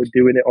grateful while we're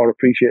doing it or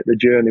appreciate the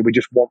journey. We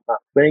just want that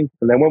thing.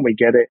 And then when we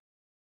get it,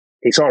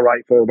 it's all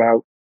right for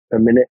about a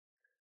minute,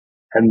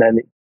 and then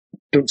it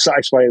doesn't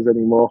satisfy us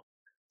anymore.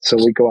 So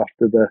we go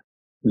after the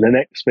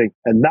next thing.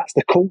 And that's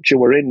the culture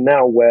we're in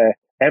now, where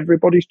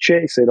everybody's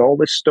chasing all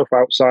this stuff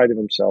outside of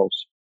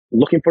themselves,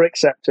 looking for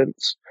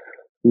acceptance,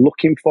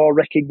 looking for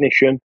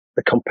recognition.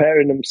 They're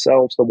comparing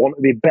themselves. They want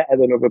to be better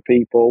than other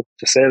people,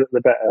 to say that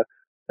they're better.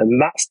 And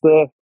that's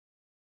the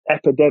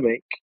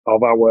epidemic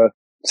of our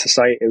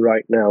society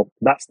right now.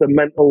 That's the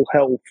mental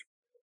health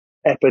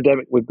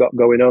epidemic we've got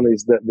going on,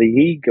 is that the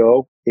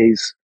ego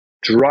is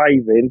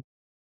driving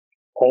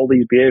all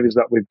these behaviours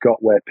that we've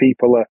got, where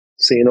people are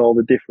seeing all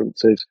the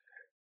differences.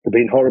 They're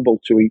being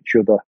horrible to each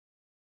other.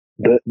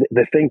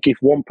 They think if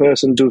one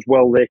person does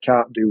well, they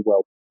can't do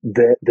well.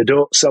 They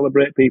don't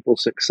celebrate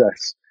people's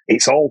success.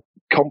 It's all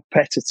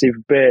competitive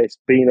based,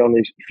 being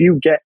honest. If you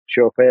get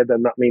chauffeur,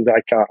 then that means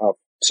I can't have.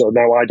 So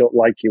now I don't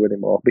like you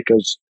anymore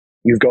because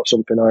you've got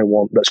something I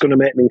want that's going to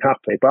make me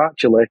happy. But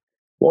actually,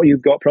 what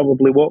you've got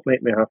probably won't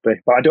make me happy.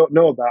 But I don't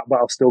know that, but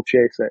I'll still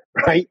chase it,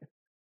 right?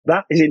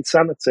 That is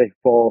insanity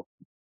for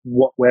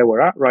where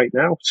we're at right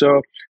now.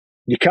 So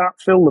you can't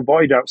fill the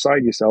void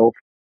outside yourself.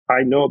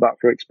 I know that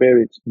for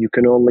experience. You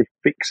can only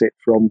fix it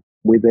from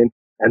within.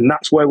 And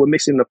that's where we're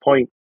missing the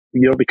point,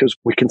 because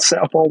we can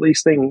set up all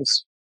these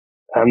things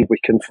and we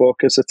can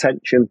focus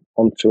attention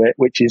onto it,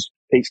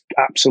 it's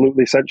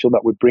absolutely essential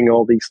that we bring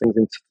all these things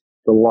into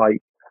the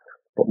light.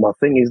 But my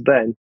thing is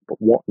then, but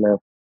what now?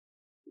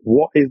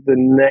 What is the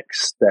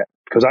next step?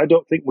 Because I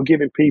don't think we're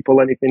giving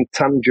people anything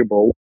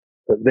tangible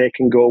that they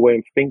can go away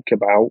and think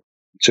about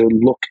to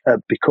look at,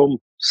 become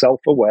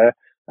self-aware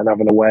and have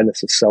an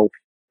awareness of self.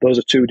 Those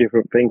are two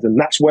different things. And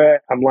that's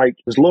where I'm like,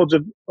 there's loads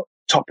of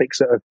topics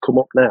that have come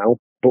up now,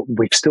 but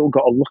we've still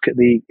got to look at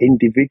the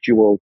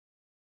individual,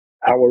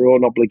 our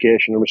own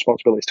obligation and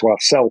responsibilities to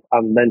ourselves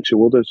and then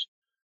to others.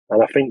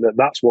 And I think that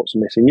that's what's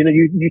missing.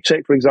 You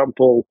take, for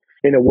example,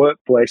 in a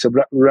workplace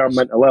around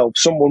mental health,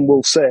 someone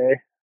will say,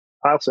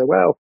 I'll say,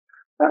 well,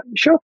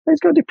 sure, he's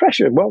got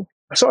depression. Well,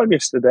 I saw him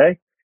yesterday.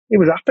 He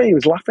was happy. He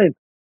was laughing.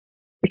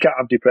 He can't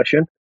have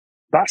depression.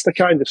 That's the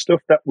kind of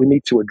stuff that we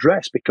need to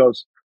address,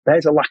 because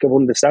there's a lack of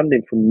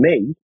understanding from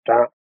me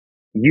that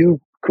you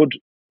could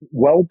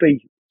well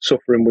be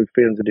suffering with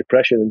feelings of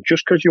depression. And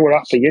just because you were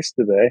happy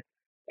yesterday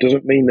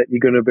doesn't mean that you're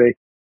going to be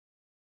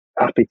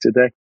happy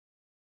today.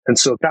 And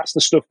so that's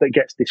the stuff that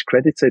gets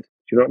discredited. Do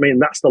you know what I mean?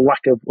 That's the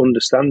lack of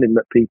understanding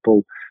that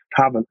people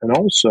haven't. And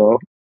also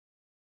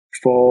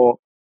for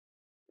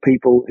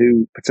people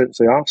who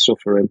potentially are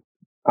suffering,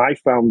 I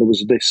found there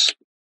was this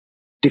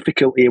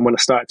difficulty in when I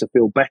started to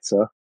feel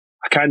better.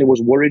 I kind of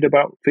was worried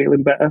about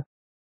feeling better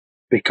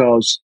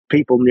because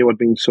people knew I'd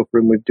been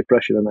suffering with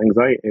depression and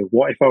anxiety.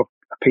 What if I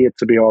appeared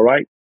to be all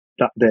right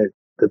that day?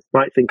 They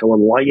might think I'm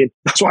lying.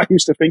 That's what I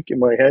used to think in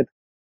my head.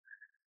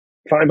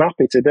 If I'm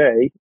happy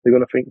today, they're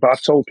going to think, but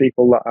I've told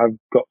people that I've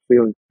got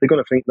feelings, they're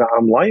going to think that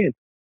I'm lying.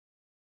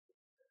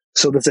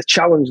 So there's a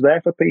challenge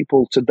there for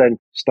people to then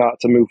start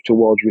to move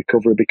towards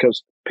recovery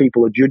because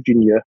people are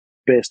judging you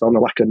based on a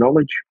lack of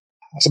knowledge.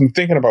 So I'm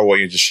thinking about what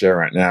you just shared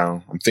right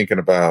now. I was thinking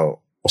about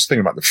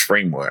the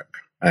framework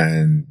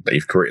and that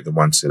you've created, the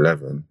 1 to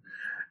 11,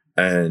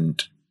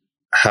 and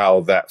how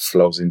that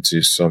flows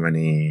into so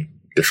many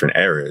different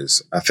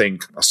areas. I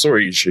think I saw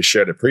you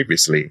shared it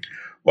previously,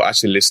 but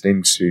actually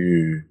listening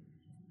to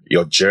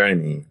your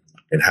journey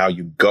and how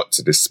you got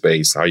to this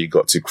space, how you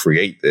got to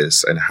create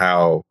this, and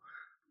how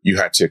you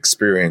had to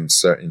experience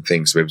certain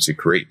things to be able to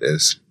create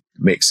this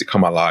makes it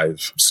come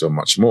alive so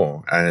much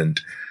more. And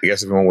I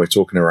guess when we're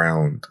talking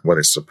around whether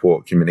it's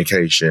support,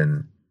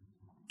 communication,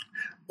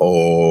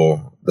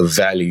 or the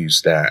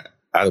values that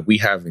we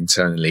have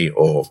internally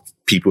or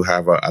people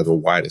have as a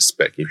wider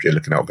spec, if you're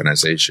looking at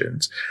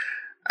organizations,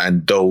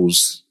 and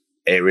those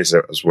areas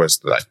as well as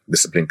like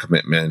discipline,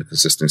 commitment,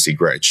 consistency,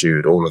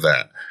 gratitude, all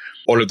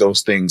of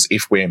those things,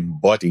 if we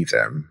embody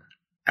them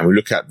and we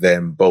look at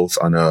them both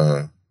on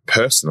a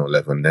personal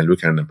level and then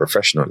looking at a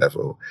professional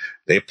level,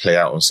 they play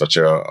out on such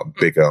a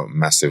bigger,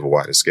 massive,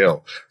 wider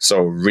scale.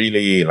 So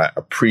really like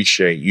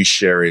appreciate you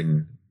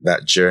sharing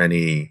that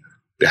journey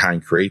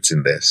behind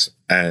creating this.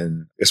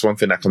 And it's one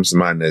thing that comes to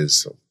mind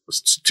is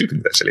two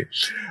things actually.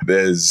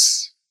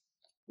 There's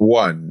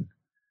one,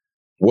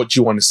 what do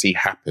you want to see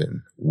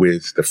happen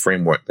with the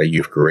framework that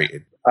you've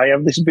created? I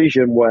have this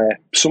vision where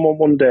someone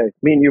one day,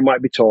 me and you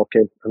might be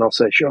talking, and I'll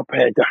say, "Sure,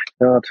 hey, Dad,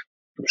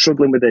 I'm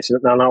struggling with this,"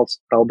 and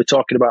I'll be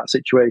talking about a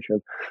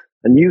situation,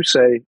 and you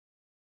say,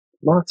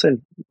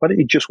 "Martin, why don't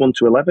you just 1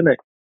 to 11 it?"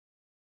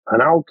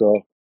 And I'll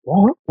go,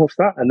 "What? What's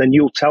that?" And then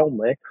you'll tell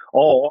me,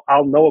 or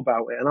I'll know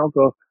about it, and I'll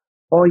go,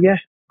 "Oh yeah,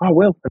 I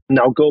will," and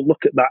I'll go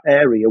look at that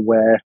area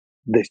where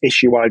the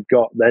issue I've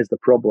got, there's the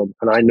problem,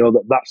 and I know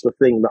that that's the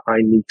thing that I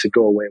need to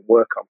go away and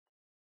work on.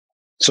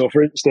 So,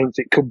 for instance,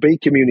 it could be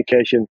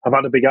communication. I've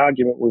had a big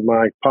argument with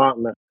my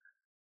partner.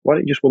 Why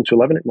don't you just 1 to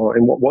 11 it,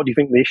 Martin? What do you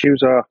think the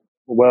issues are?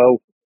 Well,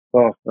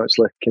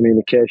 actually,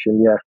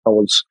 communication. Yeah,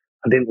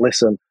 I didn't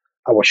listen.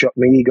 I was shocked.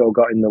 My ego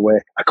got in the way.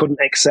 I couldn't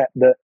accept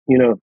that,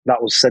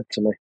 that was said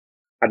to me.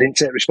 I didn't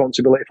take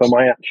responsibility for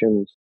my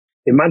actions.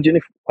 Imagine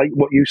if, like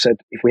what you said,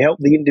 if we help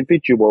the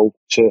individual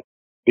to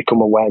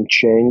become aware and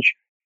change,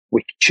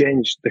 we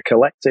change the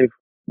collective.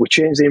 We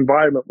change the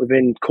environment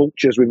within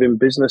cultures, within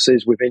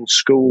businesses, within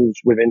schools,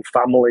 within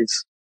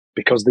families,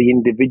 because the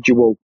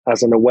individual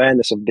has an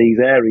awareness of these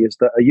areas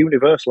that are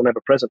universal and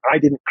ever present. I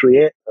didn't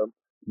create them.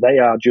 They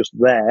are just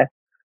there,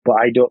 but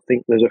I don't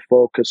think there's a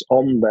focus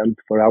on them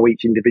for how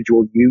each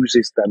individual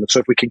uses them. And so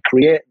if we can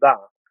create that,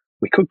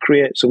 we could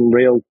create some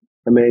real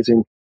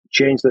amazing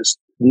change that's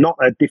not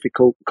a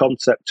difficult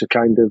concept to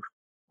kind of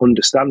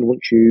understand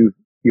once you've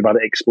had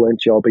it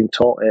explained to you or been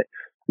taught it.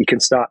 You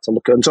can start to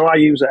look at it. And so I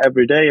use it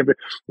every day.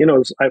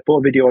 I put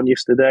a video on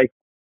yesterday.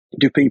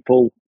 Do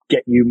people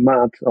get you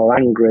mad or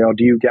angry, or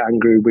do you get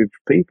angry with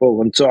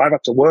people? And so I've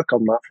had to work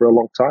on that for a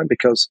long time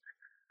because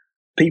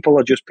people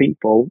are just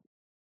people.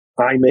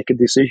 I make a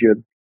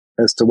decision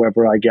as to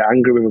whether I get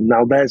angry with them.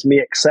 Now, there's me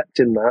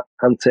accepting that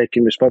and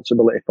taking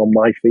responsibility for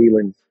my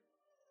feelings,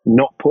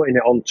 not putting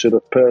it onto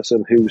the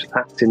person who's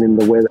acting in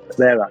the way that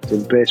they're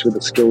acting based with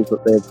the skills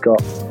that they've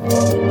got.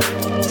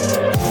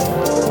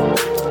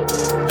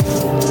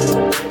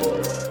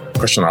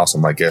 Question I ask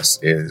my guests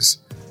is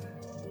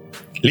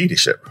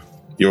leadership.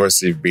 You've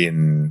obviously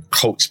been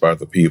coached by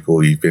other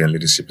people. You've been in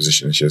leadership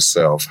positions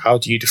yourself. How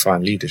do you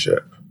define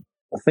leadership?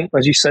 I think,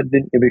 as you said,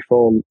 didn't you,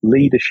 before,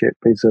 leadership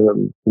is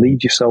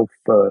lead yourself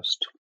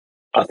first.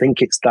 I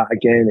think it's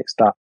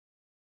that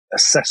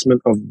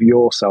assessment of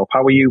yourself.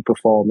 How are you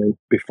performing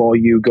before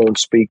you go and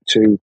speak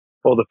to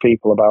other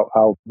people about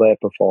how they're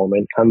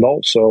performing? And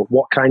also,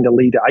 what kind of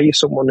leader? Are you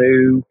someone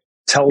who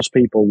tells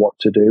people what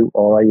to do,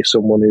 or are you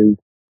someone who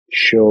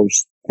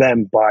shows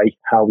them by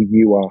how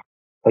you are?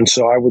 And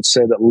so I would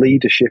say that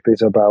leadership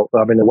is about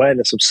having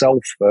awareness of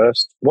self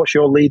first. What's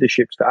your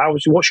leadership style?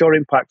 What's your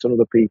impact on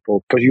other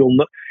people? Because you'll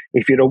know,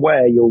 if you're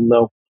aware, you'll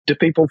know. Do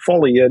people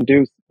follow you and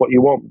do what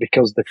you want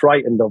because they're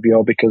frightened of you,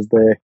 or because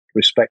they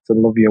respect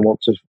and love you and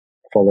want to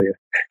follow you?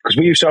 Because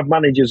we used to have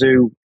managers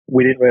who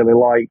we didn't really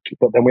like,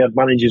 but then we had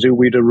managers who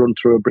we'd have run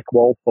through a brick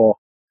wall for,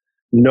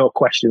 no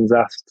questions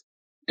asked.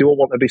 Do I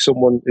want to be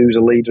someone who's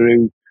a leader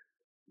who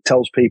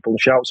tells people and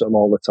shouts at them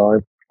all the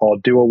time? Or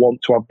do I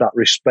want to have that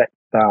respect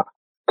that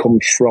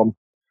comes from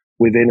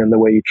within and the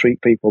way you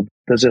treat people?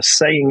 There's a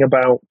saying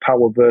about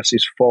power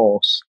versus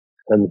force,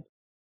 and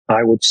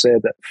I would say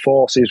that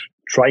force is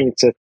trying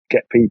to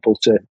get people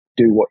to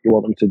do what you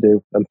want them to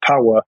do, and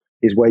power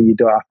is where you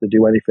don't have to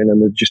do anything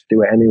and they just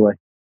do it anyway.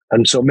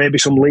 And so maybe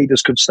some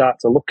leaders could start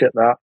to look at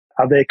that.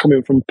 Are they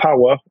coming from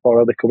power or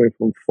are they coming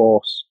from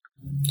force?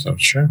 So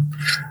true.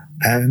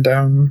 And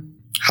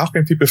how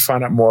can people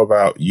find out more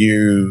about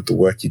you, the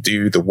work you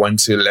do, the 1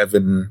 to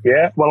 11?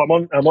 Yeah, well, I'm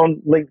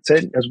on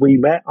LinkedIn as we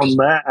met on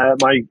there.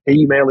 My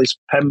email is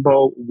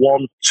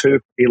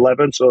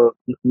pembo1to11, so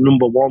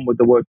number 1 with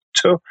the word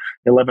to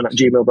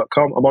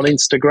 11@gmail.com. I'm on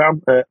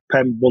Instagram at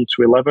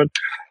pem1to11.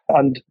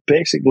 And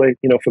basically,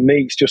 for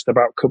me, it's just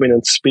about coming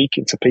and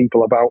speaking to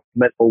people about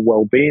mental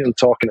well-being and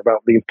talking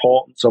about the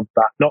importance of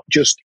that, not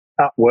just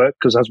at work,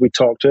 because as we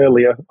talked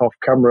earlier off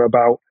camera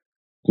about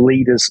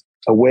leaders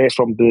away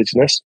from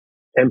business,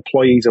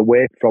 employees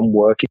away from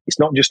work. It's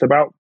not just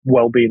about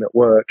well-being at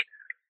work.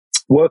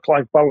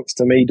 Work-life balance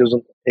to me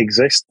doesn't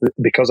exist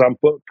because I'm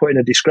putting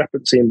a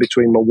discrepancy in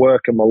between my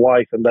work and my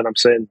life, and then I'm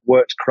saying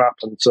work's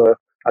crap, and so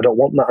I don't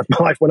want that in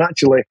my life, when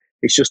actually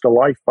it's just a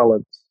life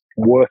balance.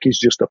 Work is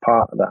just a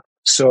part of that.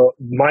 So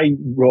my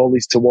role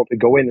is to want to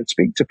go in and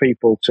speak to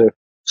people to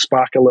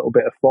spark a little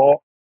bit of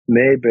thought.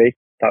 Maybe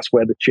that's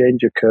where the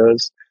change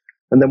occurs.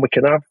 And then we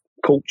can have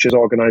cultures,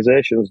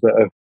 organisations that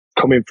are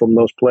coming from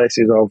those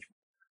places of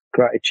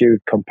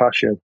gratitude,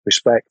 compassion,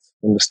 respect,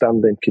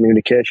 understanding,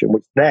 communication,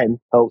 which then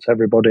helps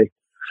everybody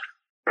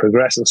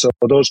progress. And so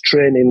those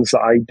trainings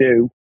that I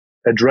do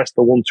address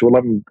the 1 to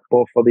 11,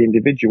 both for the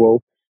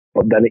individual,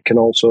 but then it can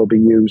also be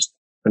used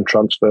and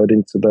transferred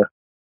into the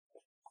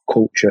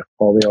culture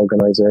or the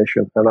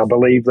organisation. And I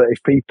believe that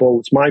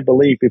it's my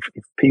belief, if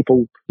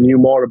people knew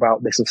more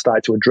about this and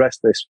started to address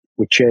this,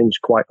 we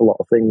change quite a lot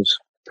of things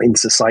in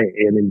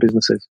society and in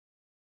businesses.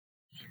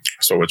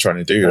 That's what we're trying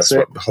to do. That's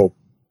what the whole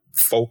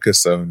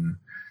focus on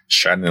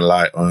shining a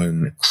light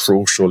on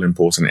crucial,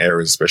 important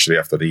areas, especially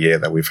after the year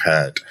that we've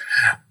had.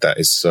 That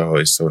is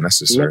so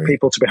necessary. We want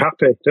people to be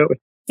happy, don't we?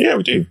 Yeah,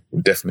 we do.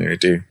 We definitely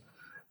do.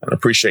 And I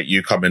appreciate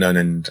you coming on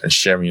and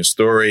sharing your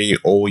story,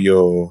 all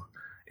your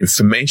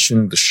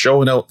information, the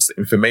show notes, the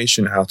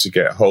information, how to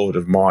get a hold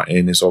of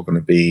Martin is all going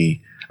to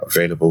be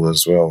available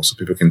as well, so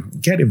people can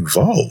get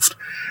involved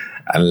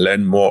and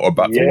learn more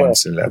about the 1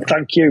 to 11.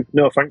 Thank you.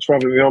 No, thanks for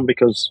having me on,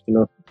 because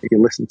you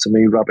listened to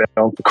me rabbit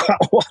on for quite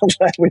a while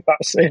there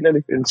without saying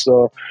anything.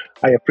 So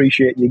I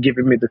appreciate you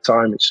giving me the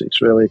time.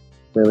 It's really,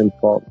 really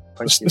important.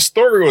 The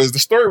story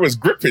was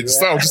gripping.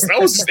 So I was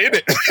just in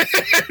it.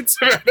 To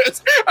be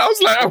honest, I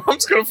was like, I'm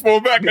just gonna fall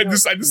back and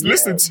just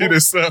listen to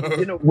this. So.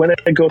 When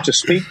I go to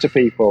speak to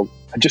people,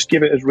 I just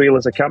give it as real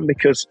as I can,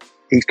 because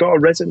it's got to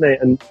resonate,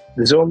 and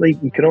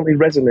you can only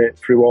resonate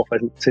through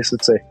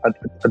authenticity. I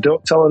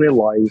don't tell any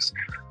lies.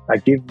 I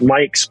give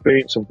my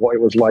experience of what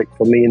it was like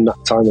for me in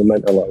that time of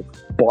mental health.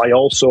 But I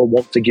also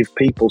want to give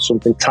people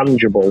something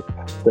tangible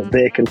that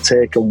they can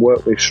take and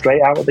work with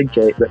straight out of the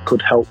gate that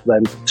could help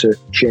them to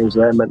change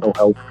their mental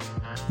health.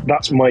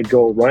 That's my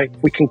goal, right?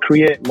 If we can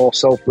create more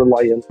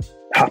self-reliant,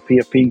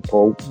 happier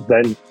people,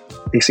 then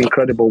it's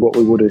incredible what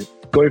we would do.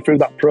 Going through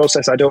that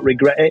process, I don't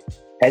regret it,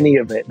 any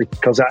of it,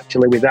 because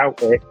actually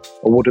without it,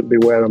 I wouldn't be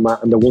where I'm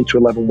at, and the 1 to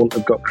 11 wouldn't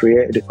have got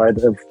created if I'd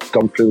have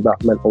gone through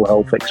that mental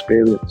health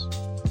experience.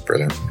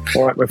 Brilliant.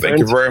 All right, my friend. Thank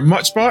you very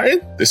much,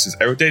 Martin. This is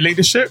Everyday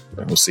Leadership,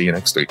 and we'll see you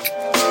next week.